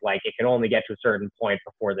 right? Of like it can only get to a certain point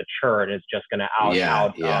before the churn is just going to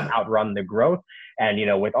Yeah. outrun the growth. And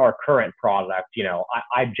with our current product,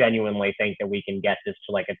 I genuinely think that we can get this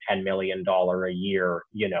to like a $10 million a year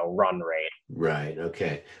run rate. Right.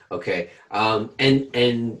 Okay. Okay.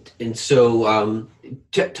 And so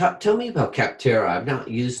tell me about Capterra. I've not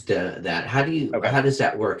used that. Okay. How does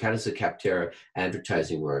that work? How does the Capterra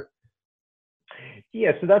advertising work?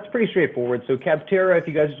 Yeah, so that's pretty straightforward. So Capterra, if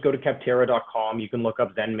you guys just go to capterra.com, you can look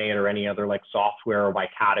up ZenMaid or any other like software by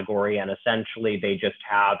category, and essentially they just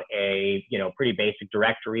have a pretty basic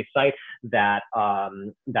directory site that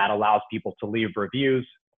allows people to leave reviews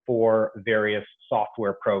for various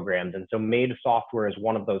software programs. And so Maid software is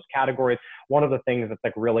one of those categories. One of the things that's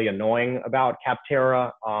like really annoying about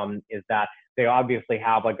Capterra is that they obviously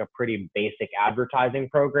have like a pretty basic advertising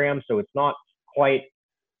program, so it's not quite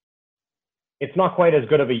as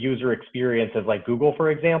good of a user experience as like Google,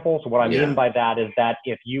 for example. So what I mean by that is that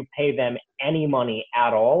if you pay them any money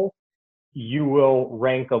at all, you will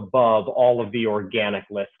rank above all of the organic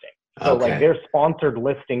listings. So like their sponsored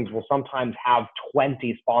listings will sometimes have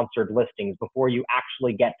 20 sponsored listings before you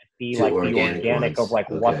actually get to see like the organic of like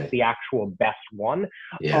what's the actual best one.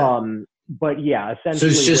 Yeah. But yeah, So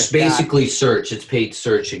essentially it's just basically search. It's paid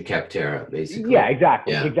search in Capterra, basically. Yeah,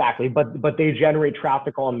 exactly, Yeah. exactly. But they generate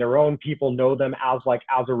traffic on their own. People know them as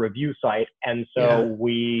a review site, and so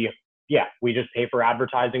we just pay for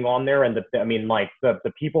advertising on there. And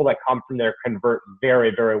the people that come from there convert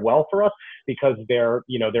very, very well for us because they're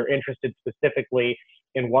interested specifically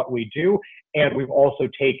in what we do. And we've also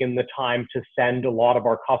taken the time to send a lot of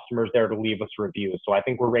our customers there to leave us reviews. So I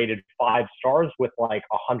think we're rated 5 stars with like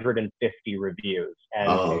 150 reviews.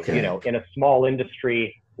 And, in a small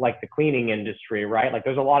industry like the cleaning industry, right? Like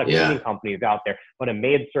there's a lot of cleaning companies out there, but a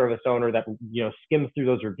maid service owner that, skims through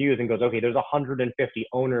those reviews and goes, okay, there's 150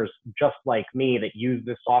 owners just like me that use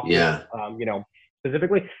this software,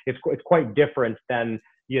 specifically, it's quite different than,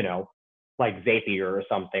 like Zapier or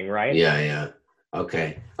something, right? Yeah.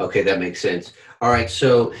 Okay, that makes sense. All right,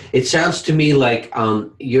 so it sounds to me like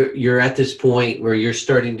you're at this point where you're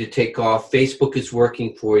starting to take off. Facebook is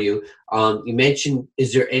working for you. You mentioned,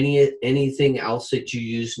 is there anything else that you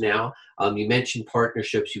use now? You mentioned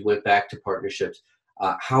partnerships. You went back to partnerships.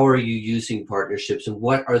 How are you using partnerships, and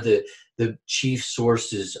what are the chief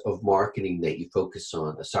sources of marketing that you focus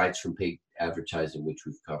on aside from paid advertising, which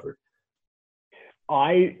we've covered?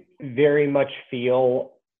 I very much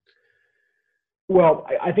feel. Well,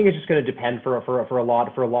 I think it's just going to depend for a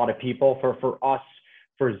lot of people. For us,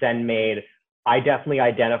 for ZenMaid, I definitely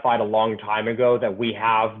identified a long time ago that we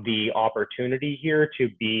have the opportunity here to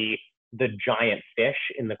be the giant fish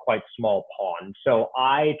in the quite small pond. So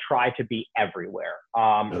I try to be everywhere,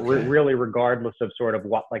 Okay. really regardless of sort of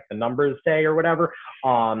what like the numbers say or whatever,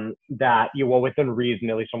 that you, well, within reason,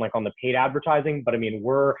 at least on like on the paid advertising. But I mean,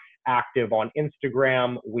 we're active on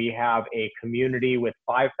Instagram. We have a community with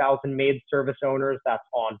 5,000 maid service owners that's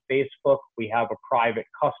on Facebook. We have a private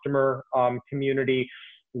customer community.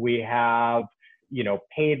 We have, you know,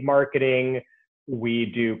 paid marketing. We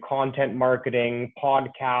do content marketing,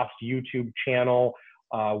 podcast, YouTube channel.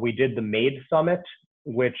 We did the Maid Summit,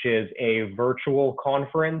 which is a virtual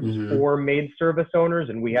conference for maid service owners.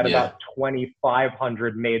 And we had about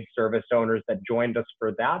 2,500 maid service owners that joined us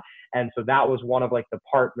for that. And so that was one of like the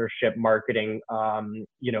partnership marketing,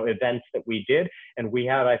 you know, events that we did. And we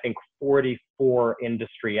had, I think, 44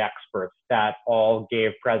 industry experts that all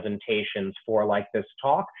gave presentations for like this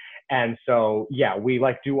talk. And so, yeah, we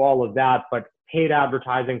like do all of that, but paid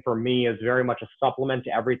advertising for me is very much a supplement to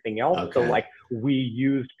everything else. Okay. So like we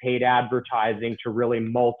used paid advertising to really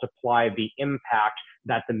multiply the impact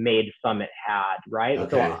that the Maid Summit had, right? Okay.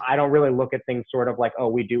 So I don't really look at things sort of like, oh,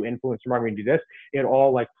 we do influencer marketing, we do this. It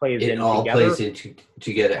all like plays in together. It all plays into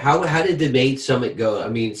together. How did the Maid Summit go? I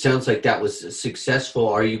mean, it sounds like that was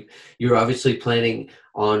successful. You're obviously planning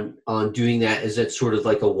on doing that? Is it sort of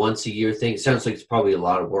like a once a year thing? It sounds like it's probably a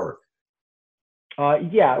lot of work.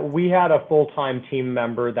 Yeah, we had a full-time team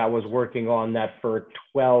member that was working on that for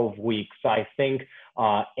 12 weeks, I think.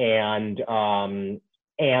 And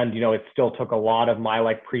you know, it still took a lot of my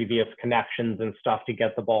like previous connections and stuff to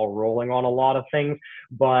get the ball rolling on a lot of things.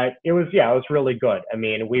 But it was really good. I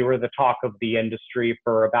mean, we were the talk of the industry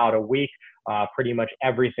for about a week. Pretty much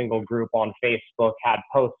every single group on Facebook had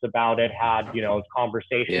posts about it, had, you know,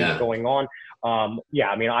 conversations going on. Yeah,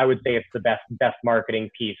 I mean, I would say it's the best marketing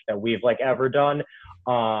piece that we've like ever done.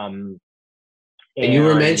 And you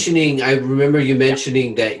were mentioning, I remember you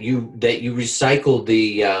mentioning that you recycled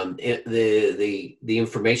the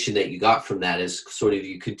information that you got from that as sort of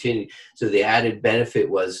you continue. So the added benefit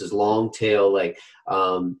was this long tail, like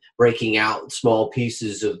breaking out small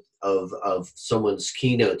pieces of someone's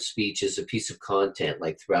keynote speech as a piece of content,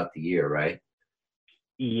 like throughout the year, right?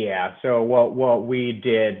 Yeah. So what we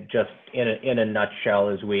did, just in a nutshell,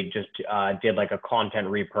 is we just did like a content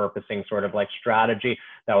repurposing sort of like strategy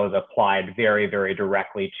that was applied very, very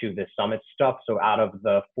directly to the summit stuff. So out of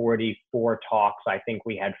the 44 talks, I think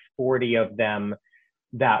we had 40 of them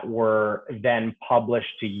that were then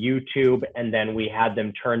published to YouTube, and then we had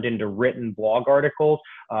them turned into written blog articles,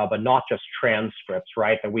 but not just transcripts,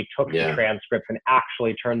 right? That we took the transcripts and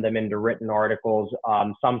actually turned them into written articles,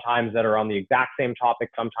 sometimes that are on the exact same topic,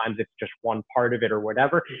 sometimes it's just one part of it or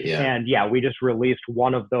whatever. And yeah, we just released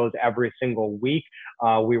one of those every single week.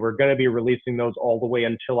 We were going to be releasing those all the way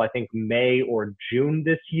until I think May or June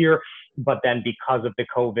this year. But then because of the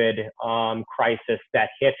COVID crisis that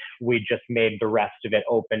hit, we just made the rest of it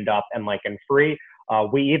opened up and like and free.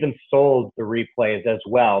 We even sold the replays as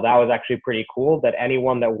well. That was actually pretty cool, that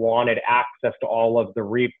anyone that wanted access to all of the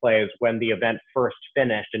replays when the event first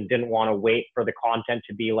finished and didn't want to wait for the content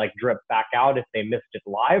to be like dripped back out if they missed it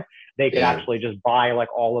live, they could actually just buy like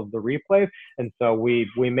all of the replays. And so we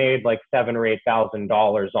made like $7,000 or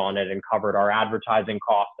 $8,000 on it and covered our advertising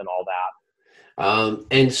costs and all that.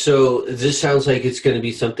 And so this sounds like it's going to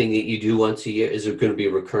be something that you do once a year. Is it going to be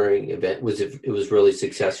a recurring event? It was really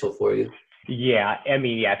successful for you? Yeah, I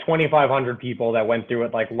mean, 2,500 people that went through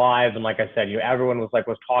it like live, and like I said, everyone was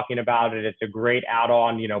talking about it. It's a great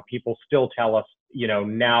add-on. You know, people still tell us, you know,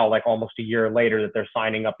 now like almost a year later that they're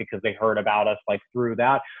signing up because they heard about us like through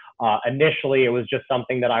that. Initially, it was just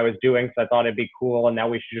something that I was doing, so I thought it'd be cool, and now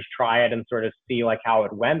we should just try it and sort of see like how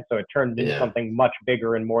it went. So it turned into something much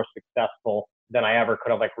bigger and more successful than I ever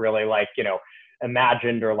could have like really like, you know,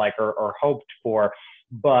 imagined or like or hoped for.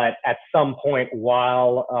 But at some point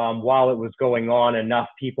while it was going on, enough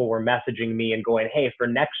people were messaging me and going, hey, for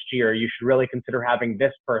next year, you should really consider having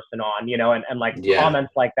this person on, you know, and like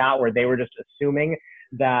comments like that, where they were just assuming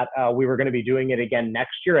that we were going to be doing it again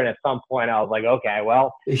next year. And at some point I was like, okay,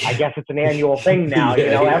 well, I guess it's an annual thing now. You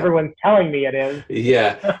know, everyone's telling me it is.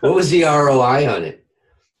 Yeah. What was the ROI on it?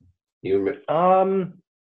 You remember?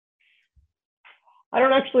 I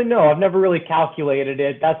don't actually know. I've never really calculated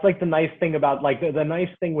it. That's like the nice thing about like the nice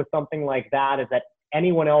thing with something like that is that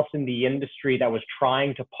anyone else in the industry that was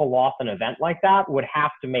trying to pull off an event like that would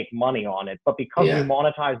have to make money on it. But because we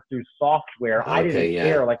monetized through software, I didn't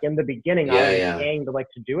care. Like in the beginning, I was paying to like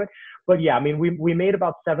to do it. But yeah, I mean, we made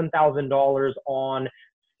about $7,000 on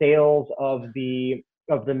sales of the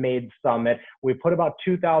of the Maid Summit. We put about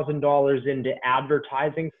 $2,000 into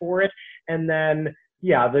advertising for it. And then,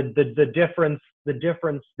 yeah, the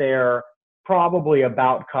difference there probably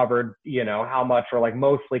about covered, you know, how much, or like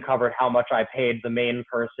mostly covered how much I paid the main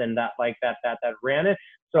person that ran it.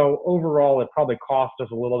 So overall, it probably cost us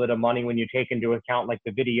a little bit of money when you take into account like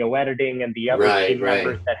the video editing and the other team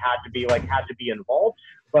members that had to be involved.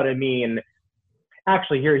 But I mean,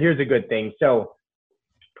 actually, here's a good thing. So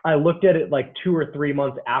I looked at it like 2 or 3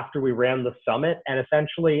 months after we ran the summit, and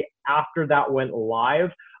essentially after that went live,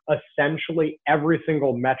 essentially every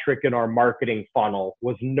single metric in our marketing funnel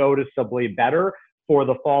was noticeably better for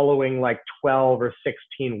the following like 12 or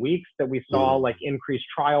 16 weeks, that we saw like increased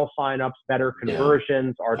trial signups, better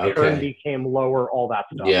conversions, our churn became lower, all that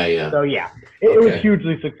stuff. So yeah, it was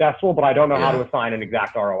hugely successful, but I don't know how to assign an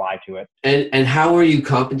exact ROI to it. And how are you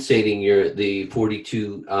compensating the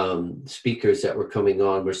 42 speakers that were coming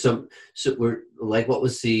on? Were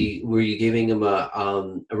were you giving them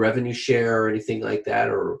a revenue share or anything like that,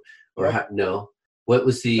 or no? What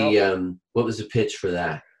was the pitch for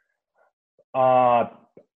that?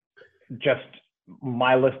 Just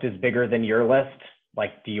my list is bigger than your list.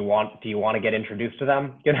 Like, do you want to get introduced to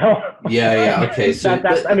them? You know? Okay. So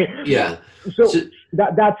that's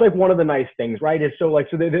like one of the nice things, right? Is so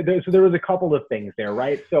there was a couple of things there,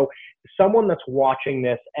 right? So someone that's watching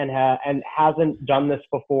this and hasn't done this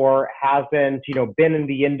before, hasn't, you know, been in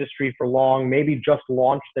the industry for long, maybe just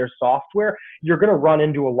launched their software, you're going to run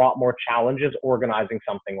into a lot more challenges organizing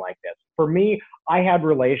something like this. For me, I had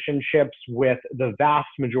relationships with the vast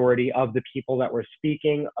majority of the people that were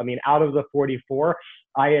speaking. I mean, out of the 44,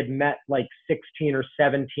 I had met like 16 or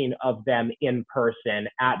 17 of them in person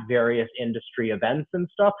at various industry events and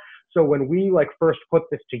stuff. So when we like first put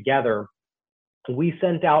this together, we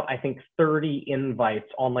sent out, I think, 30 invites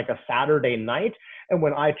on like a Saturday night. And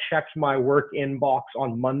when I checked my work inbox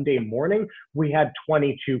on Monday morning, we had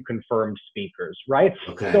 22 confirmed speakers, right?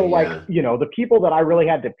 So like, you know, the people that I really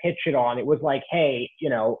had to pitch it on, it was like, hey,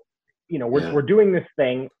 we're doing this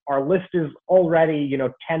thing. Our list is already, you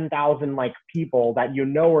know, 10,000 like people that you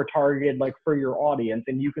know are targeted like for your audience,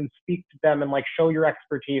 and you can speak to them and like show your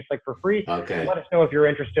expertise like for free. Let us know if you're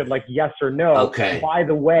interested, like yes or no. By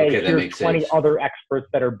the way, here's 20 other experts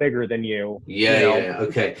that are bigger than you.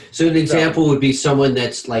 Okay. So an example would be someone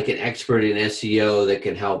that's like an expert in SEO that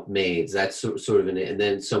can help maids. That's sort of and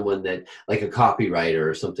then someone that like a copywriter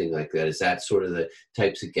or something like that. Is that sort of the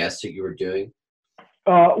types of guests that you were doing?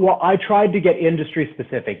 Well, I tried to get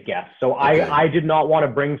industry-specific guests. So I did not want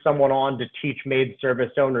to bring someone on to teach maid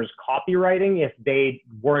service owners copywriting if they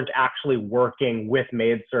weren't actually working with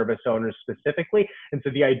maid service owners specifically. And so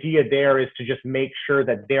the idea there is to just make sure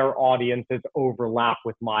that their audiences overlap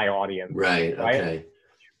with my audience. Right. Okay.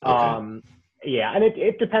 Yeah, and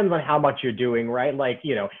it depends on how much you're doing, right? Like,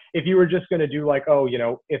 you know, if you were just going to do like, oh, you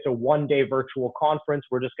know, it's a one-day virtual conference,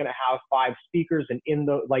 we're just going to have 5 speakers, and in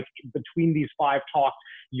the like between these 5 talks,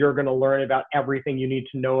 you're going to learn about everything you need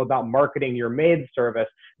to know about marketing your maid service,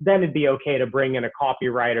 then it'd be okay to bring in a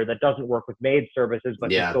copywriter that doesn't work with maid services,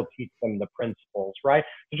 but can still teach them the principles, right?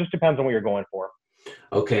 It just depends on what you're going for.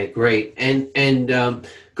 Okay, great. And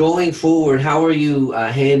going forward, how are you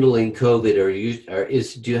handling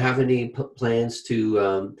COVID? Do you have any plans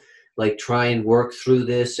to like try and work through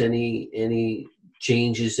this? Any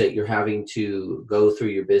changes that you're having to go through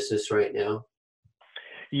your business right now?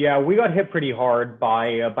 Yeah, we got hit pretty hard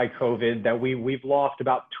by COVID. That we've lost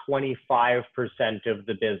about 25% of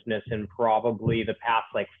the business in probably the past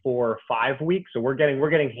like 4 or 5 weeks. So we're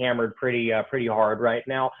getting hammered pretty hard right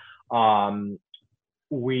now.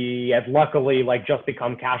 We have luckily like just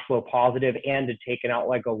become cash flow positive and had taken out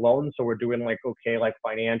like a loan. So we're doing like, okay, like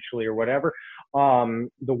financially or whatever. The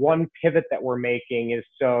one pivot that we're making is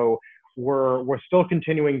so we're still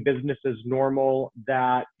continuing business as normal,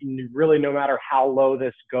 that really no matter how low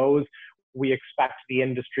this goes, we expect the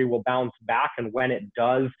industry will bounce back. And when it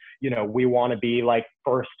does, you know, we want to be like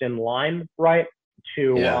first in line, right?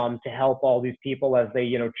 To help all these people as they,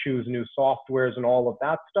 you know, choose new softwares and all of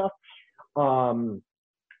that stuff.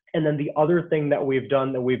 And then the other thing that we've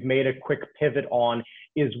done that we've made a quick pivot on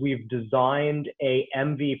is we've designed a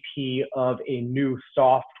MVP of a new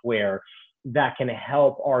software that can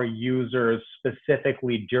help our users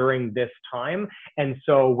specifically during this time. And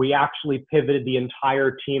so we actually pivoted the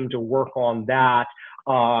entire team to work on that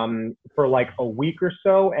for like a week or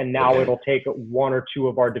so. And now it'll take 1 or 2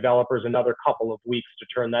 of our developers another couple of weeks to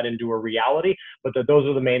turn that into a reality. But those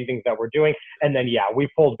are the main things that we're doing. And then, yeah, we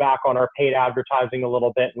pulled back on our paid advertising a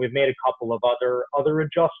little bit. We've made a couple of other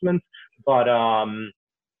adjustments, but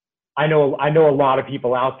I know a lot of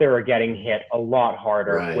people out there are getting hit a lot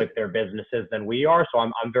harder Right. with their businesses than we are. So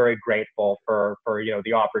I'm very grateful for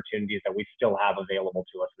the opportunities that we still have available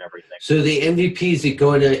to us and everything. So the MVP,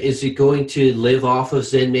 is it going to live off of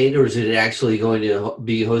ZenMaid, or is it actually going to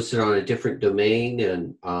be hosted on a different domain?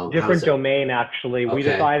 And different domain, actually. Okay. We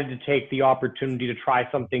decided to take the opportunity to try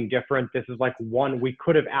something different. This is like we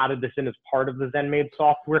could have added this in as part of the ZenMaid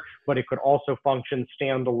software, but it could also function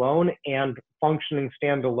standalone, and functioning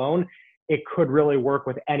standalone, it could really work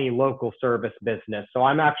with any local service business. So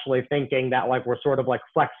I'm actually thinking that like we're sort of like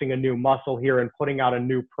flexing a new muscle here and putting out a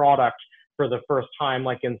new product for the first time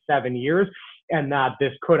like in 7 years, and that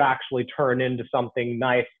this could actually turn into something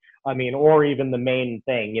nice. I mean, or even the main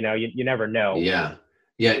thing, you never know. Yeah.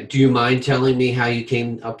 Yeah. Do you mind telling me how you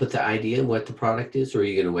came up with the idea and what the product is, or are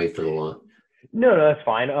you going to wait for the launch? No, that's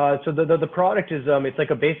fine. So the product is it's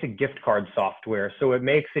like a basic gift card software. So it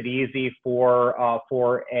makes it easy for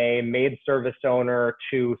a maid service owner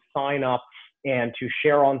to sign up and to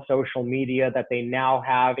share on social media that they now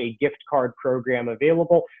have a gift card program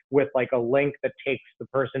available with like a link that takes the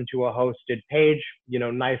person to a hosted page,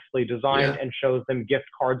 nicely designed, and shows them gift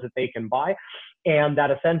cards that they can buy. And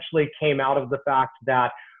that essentially came out of the fact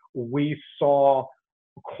that we saw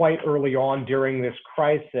quite early on during this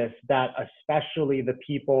crisis that especially the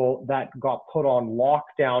people that got put on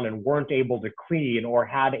lockdown and weren't able to clean, or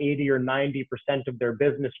had 80 or 90% of their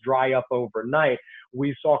business dry up overnight,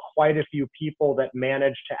 we saw quite a few people that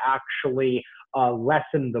managed to actually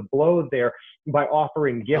lessen the blow there by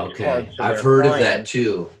offering gift cards to I've their heard clients. of that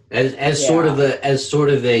too, as sort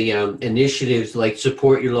of a initiatives like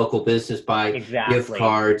support your local business by gift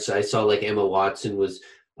cards. I saw like Emma Watson was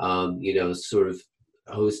sort of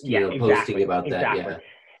posting about that. Yeah.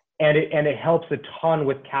 And it helps a ton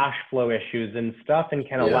with cash flow issues and stuff, and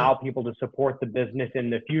can allow people to support the business in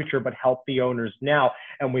the future, but help the owners now.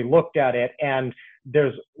 And we looked at it, and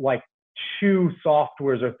there's like 2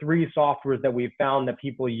 softwares or 3 softwares that we've found that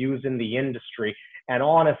people use in the industry. And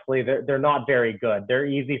honestly, they're not very good. They're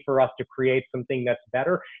easy for us to create something that's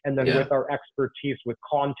better. And then with our expertise with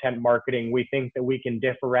content marketing, we think that we can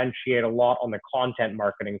differentiate a lot on the content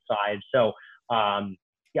marketing side. So, I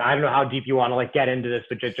don't know how deep you want to like get into this,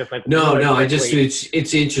 but just like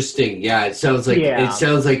it's interesting. Yeah, it sounds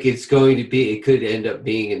like it's going to be. It could end up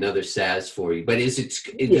being another SaaS for you. But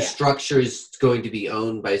the structure is going to be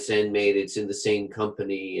owned by ZenMaid? It's in the same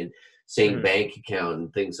company and same bank account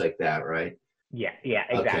and things like that, right? Yeah,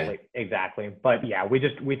 exactly. But yeah, we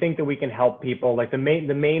think that we can help people. Like the main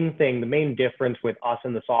difference with us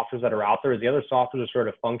and the softwares that are out there is the other softwares are sort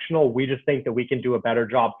of functional. We just think that we can do a better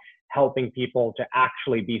job helping people to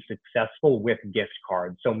actually be successful with gift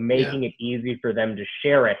cards. So making it easy for them to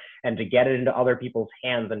share it and to get it into other people's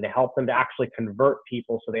hands, and to help them to actually convert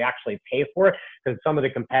people so they actually pay for it. Because some of the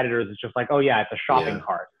competitors, it's just like, oh yeah, it's a shopping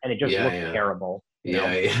cart, and it just looks terrible.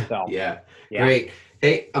 Great.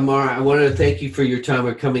 Hey, Amar, I want to thank you for your time.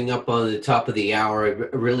 We're coming up on the top of the hour. I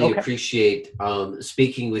really appreciate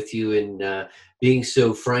speaking with you and being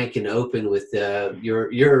so frank and open with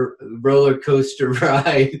your roller coaster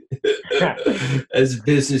ride as a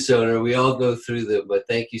business owner. We all go through them, but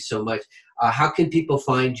thank you so much. How can people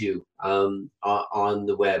find you on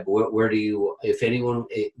the web? Where do you, if anyone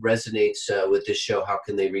resonates with this show, how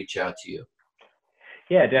can they reach out to you?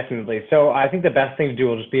 Yeah, definitely. So I think the best thing to do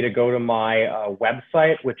will just be to go to my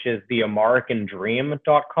website, which is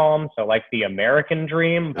theamericandream.com. So like the American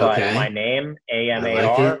Dream, but my name,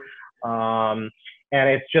 AMAR. And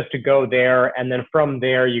it's just to go there. And then from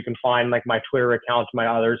there, you can find like my Twitter account, my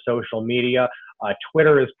other social media.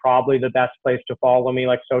 Twitter is probably the best place to follow me,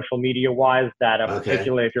 like social media wise,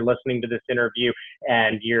 particularly if you're listening to this interview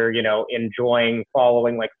and you're, enjoying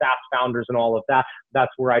following like SaaS founders and all of that.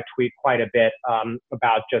 That's where I tweet quite a bit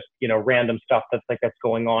about just, random stuff that's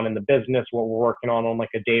going on in the business, what we're working on like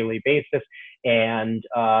a daily basis, and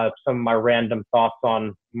some of my random thoughts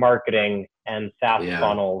on marketing and SaaS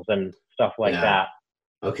funnels and stuff like that.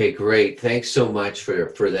 Okay, great. Thanks so much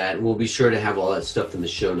for that. And we'll be sure to have all that stuff in the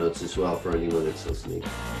show notes as well for anyone that's listening.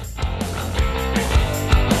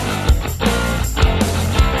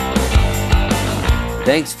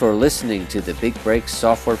 Thanks for listening to the Big Break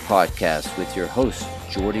Software Podcast with your host,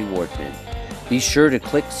 Geordie Wardman. Be sure to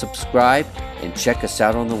click subscribe and check us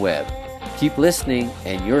out on the web. Keep listening,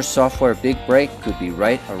 and your software big break could be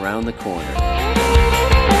right around the corner.